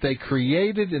argument that they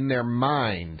created in their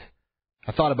mind.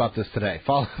 I thought about this today.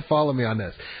 Follow me on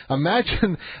this.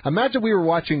 Imagine we were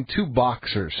watching two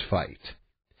boxers fight.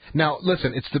 Now,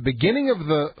 listen, it's the beginning of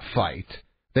the fight.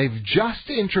 They've just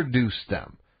introduced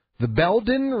them. The bell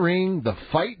didn't ring. The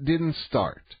fight didn't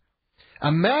start.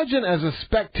 Imagine as a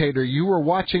spectator you were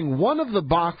watching one of the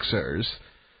boxers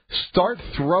start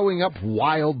throwing up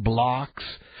wild blocks,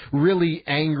 really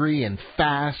angry and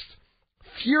fast,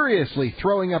 furiously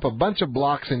throwing up a bunch of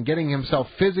blocks and getting himself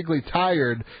physically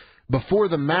tired before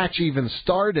the match even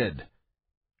started.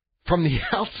 From the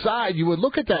outside, you would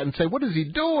look at that and say, what is he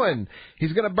doing?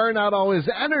 He's going to burn out all his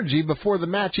energy before the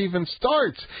match even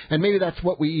starts. And maybe that's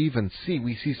what we even see.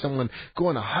 We see someone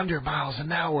going 100 miles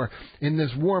an hour in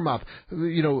this warm-up,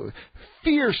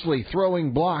 fiercely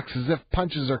throwing blocks as if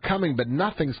punches are coming, but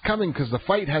nothing's coming because the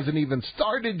fight hasn't even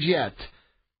started yet.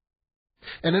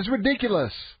 And as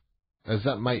ridiculous as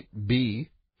that might be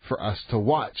for us to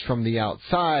watch from the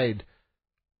outside,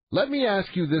 let me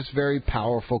ask you this very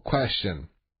powerful question.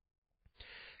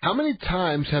 How many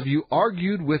times have you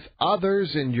argued with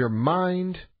others in your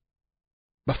mind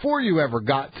before you ever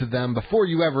got to them, before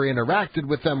you ever interacted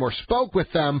with them or spoke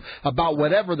with them about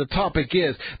whatever the topic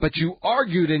is, but you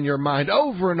argued in your mind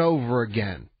over and over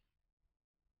again?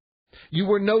 You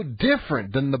were no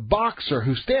different than the boxer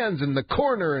who stands in the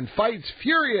corner and fights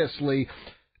furiously,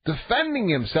 defending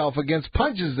himself against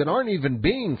punches that aren't even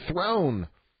being thrown.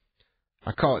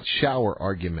 I call it shower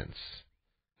arguments.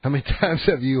 How many times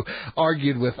have you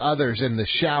argued with others in the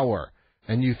shower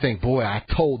and you think, boy, I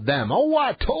told them. Oh,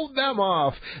 I told them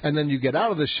off. And then you get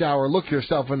out of the shower, look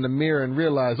yourself in the mirror and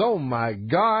realize, oh, my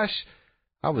gosh,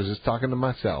 I was just talking to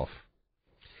myself.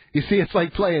 You see, it's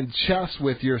like playing chess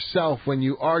with yourself when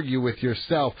you argue with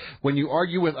yourself. When you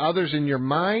argue with others in your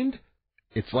mind,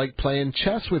 it's like playing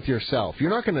chess with yourself.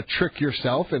 You're not going to trick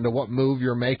yourself into what move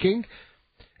you're making.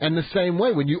 And the same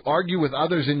way, when you argue with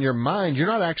others in your mind, you're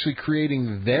not actually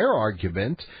creating their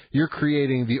argument. You're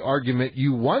creating the argument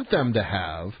you want them to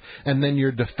have, and then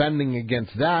you're defending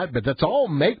against that. But that's all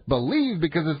make-believe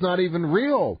because it's not even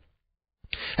real.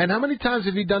 And how many times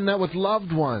have you done that with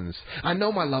loved ones? I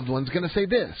know my loved one's going to say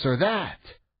this or that.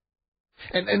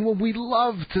 And when we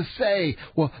love to say,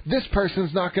 well, this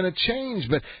person's not going to change,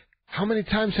 but how many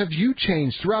times have you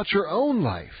changed throughout your own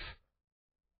life?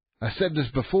 I said this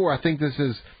before. I think this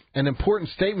is an important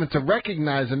statement to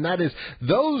recognize, and that is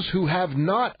those who have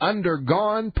not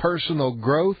undergone personal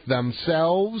growth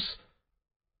themselves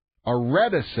are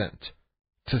reticent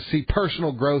to see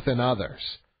personal growth in others.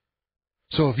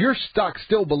 So if you're stuck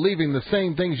still believing the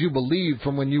same things you believed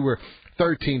from when you were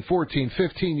 13, 14,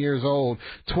 15 years old,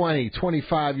 20,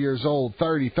 25 years old,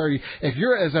 30, if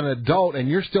you're as an adult and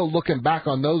you're still looking back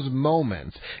on those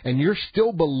moments and you're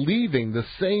still believing the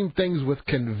same things with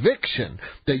conviction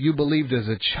that you believed as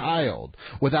a child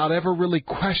without ever really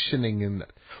questioning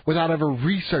it, without ever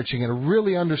researching it or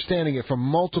really understanding it from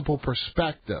multiple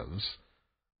perspectives,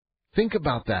 think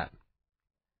about that.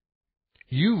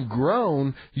 You've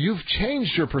grown, you've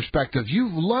changed your perspective,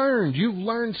 you've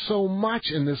learned so much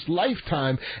in this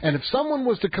lifetime, and if someone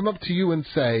was to come up to you and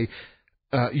say,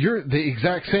 you're the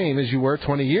exact same as you were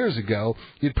 20 years ago,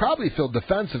 you'd probably feel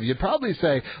defensive. You'd probably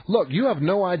say, look, you have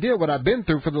no idea what I've been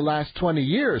through for the last 20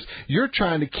 years. You're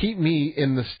trying to keep me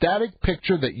in the static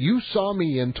picture that you saw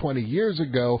me in 20 years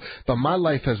ago, but my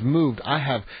life has moved. I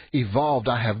have evolved.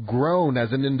 I have grown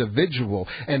as an individual.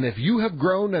 And if you have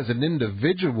grown as an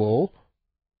individual,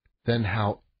 then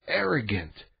how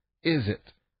arrogant is it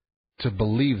to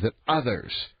believe that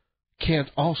others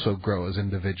can't also grow as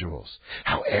individuals?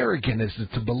 How arrogant is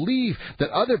it to believe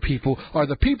that other people are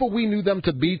the people we knew them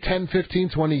to be 10, 15,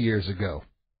 20 years ago?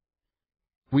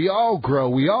 We all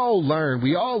grow, we all learn,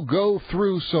 we all go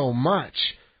through so much.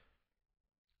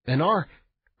 And our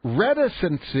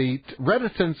hesitancy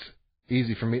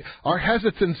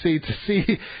to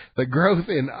see the growth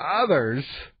in others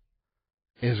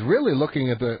is really looking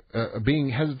at being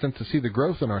hesitant to see the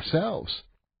growth in ourselves.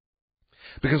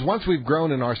 Because once we've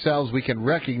grown in ourselves, we can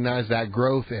recognize that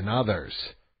growth in others.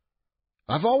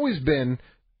 I've always been,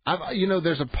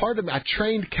 there's a part of me, I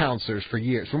trained counselors for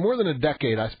years. For more than a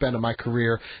decade I spent in my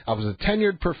career. I was a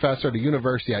tenured professor at a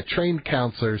university. I trained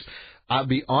counselors. I'll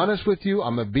be honest with you.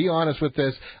 I'm going to be honest with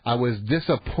this. I was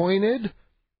disappointed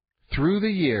through the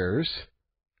years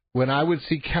when I would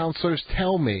see counselors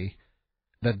tell me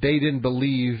that they didn't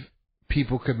believe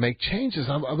people could make changes.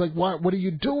 I'm like, what are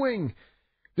you doing?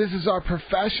 This is our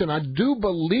profession. I do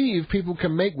believe people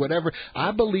can make whatever. I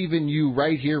believe in you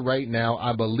right here, right now.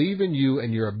 I believe in you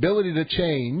and your ability to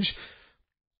change.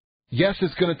 Yes,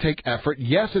 it's going to take effort.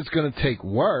 Yes, it's going to take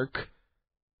work.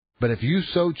 But if you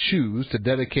so choose to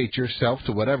dedicate yourself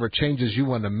to whatever changes you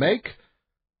want to make,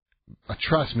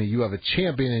 trust me, you have a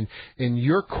champion in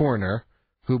your corner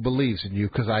who believes in you,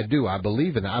 because I do. I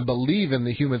believe in it. I believe in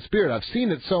the human spirit. I've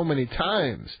seen it so many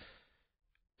times.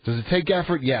 Does it take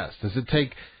effort? Yes. Does it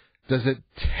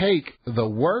take the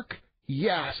work?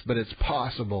 Yes, but it's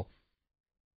possible.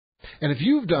 And if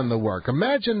you've done the work,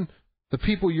 imagine the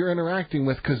people you're interacting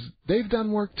with, because they've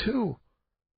done work too.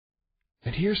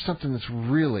 And here's something that's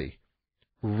really,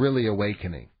 really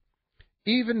awakening.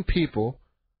 Even people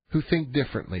who think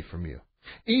differently from you,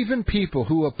 even people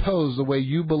who oppose the way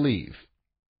you believe,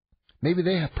 maybe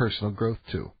they have personal growth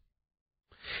too.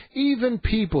 Even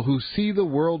people who see the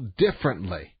world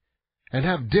differently and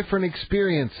have different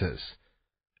experiences,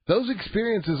 those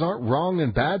experiences aren't wrong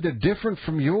and bad. They're different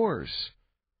from yours.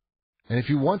 And if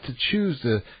you want to choose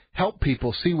to help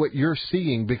people see what you're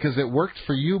seeing because it worked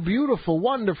for you, beautiful,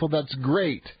 wonderful, that's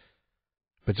great.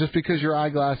 But just because your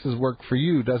eyeglasses work for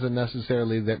you doesn't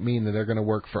necessarily mean that they're going to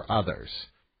work for others.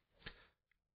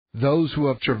 Those who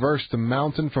have traversed the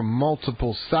mountain from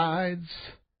multiple sides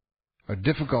are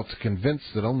difficult to convince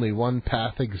that only one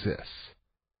path exists.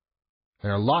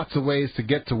 There are lots of ways to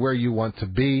get to where you want to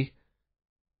be,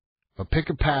 but pick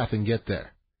a path and get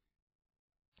there.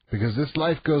 Because this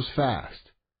life goes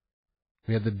fast.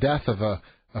 We had the death of a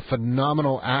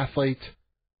phenomenal athlete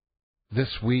this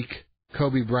week,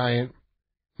 Kobe Bryant.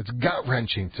 It's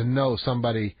gut-wrenching to know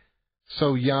somebody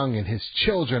so young and his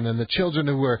children and the children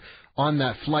who were on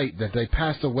that flight that they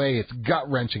passed away. It's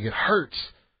gut-wrenching. It hurts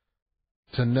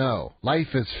to know.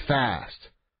 Life is fast.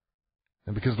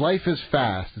 And because life is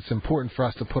fast, it's important for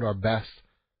us to put our best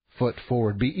foot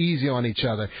forward. Be easy on each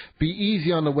other. Be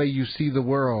easy on the way you see the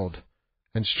world.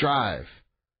 And strive.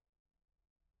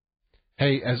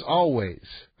 Hey, as always,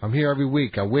 I'm here every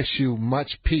week. I wish you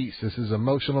much peace. This is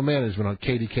Emotional Management on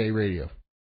KDK Radio.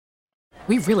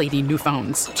 We really need new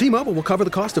phones. T-Mobile will cover the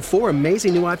cost of 4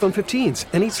 amazing new iPhone 15s,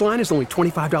 and each line is only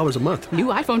 $25 a month. New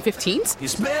iPhone 15s?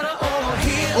 It's better over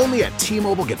here. Only at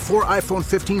T-Mobile, get 4 iPhone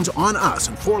 15s on us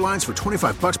and 4 lines for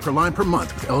 $25 per line per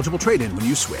month with eligible trade-in when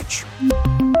you switch.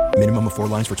 Minimum of 4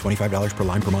 lines for $25 per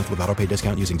line per month with autopay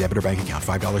discount using debit or bank account.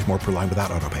 $5 more per line without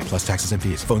autopay, plus taxes and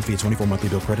fees. Phone fee at 24 monthly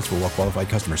bill credits for well-qualified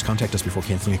customers. Contact us before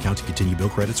canceling account to continue bill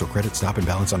credits or credit stop and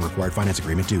balance on required finance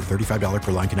agreement due. $35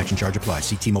 per line connection charge applies.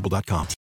 See T-Mobile.com.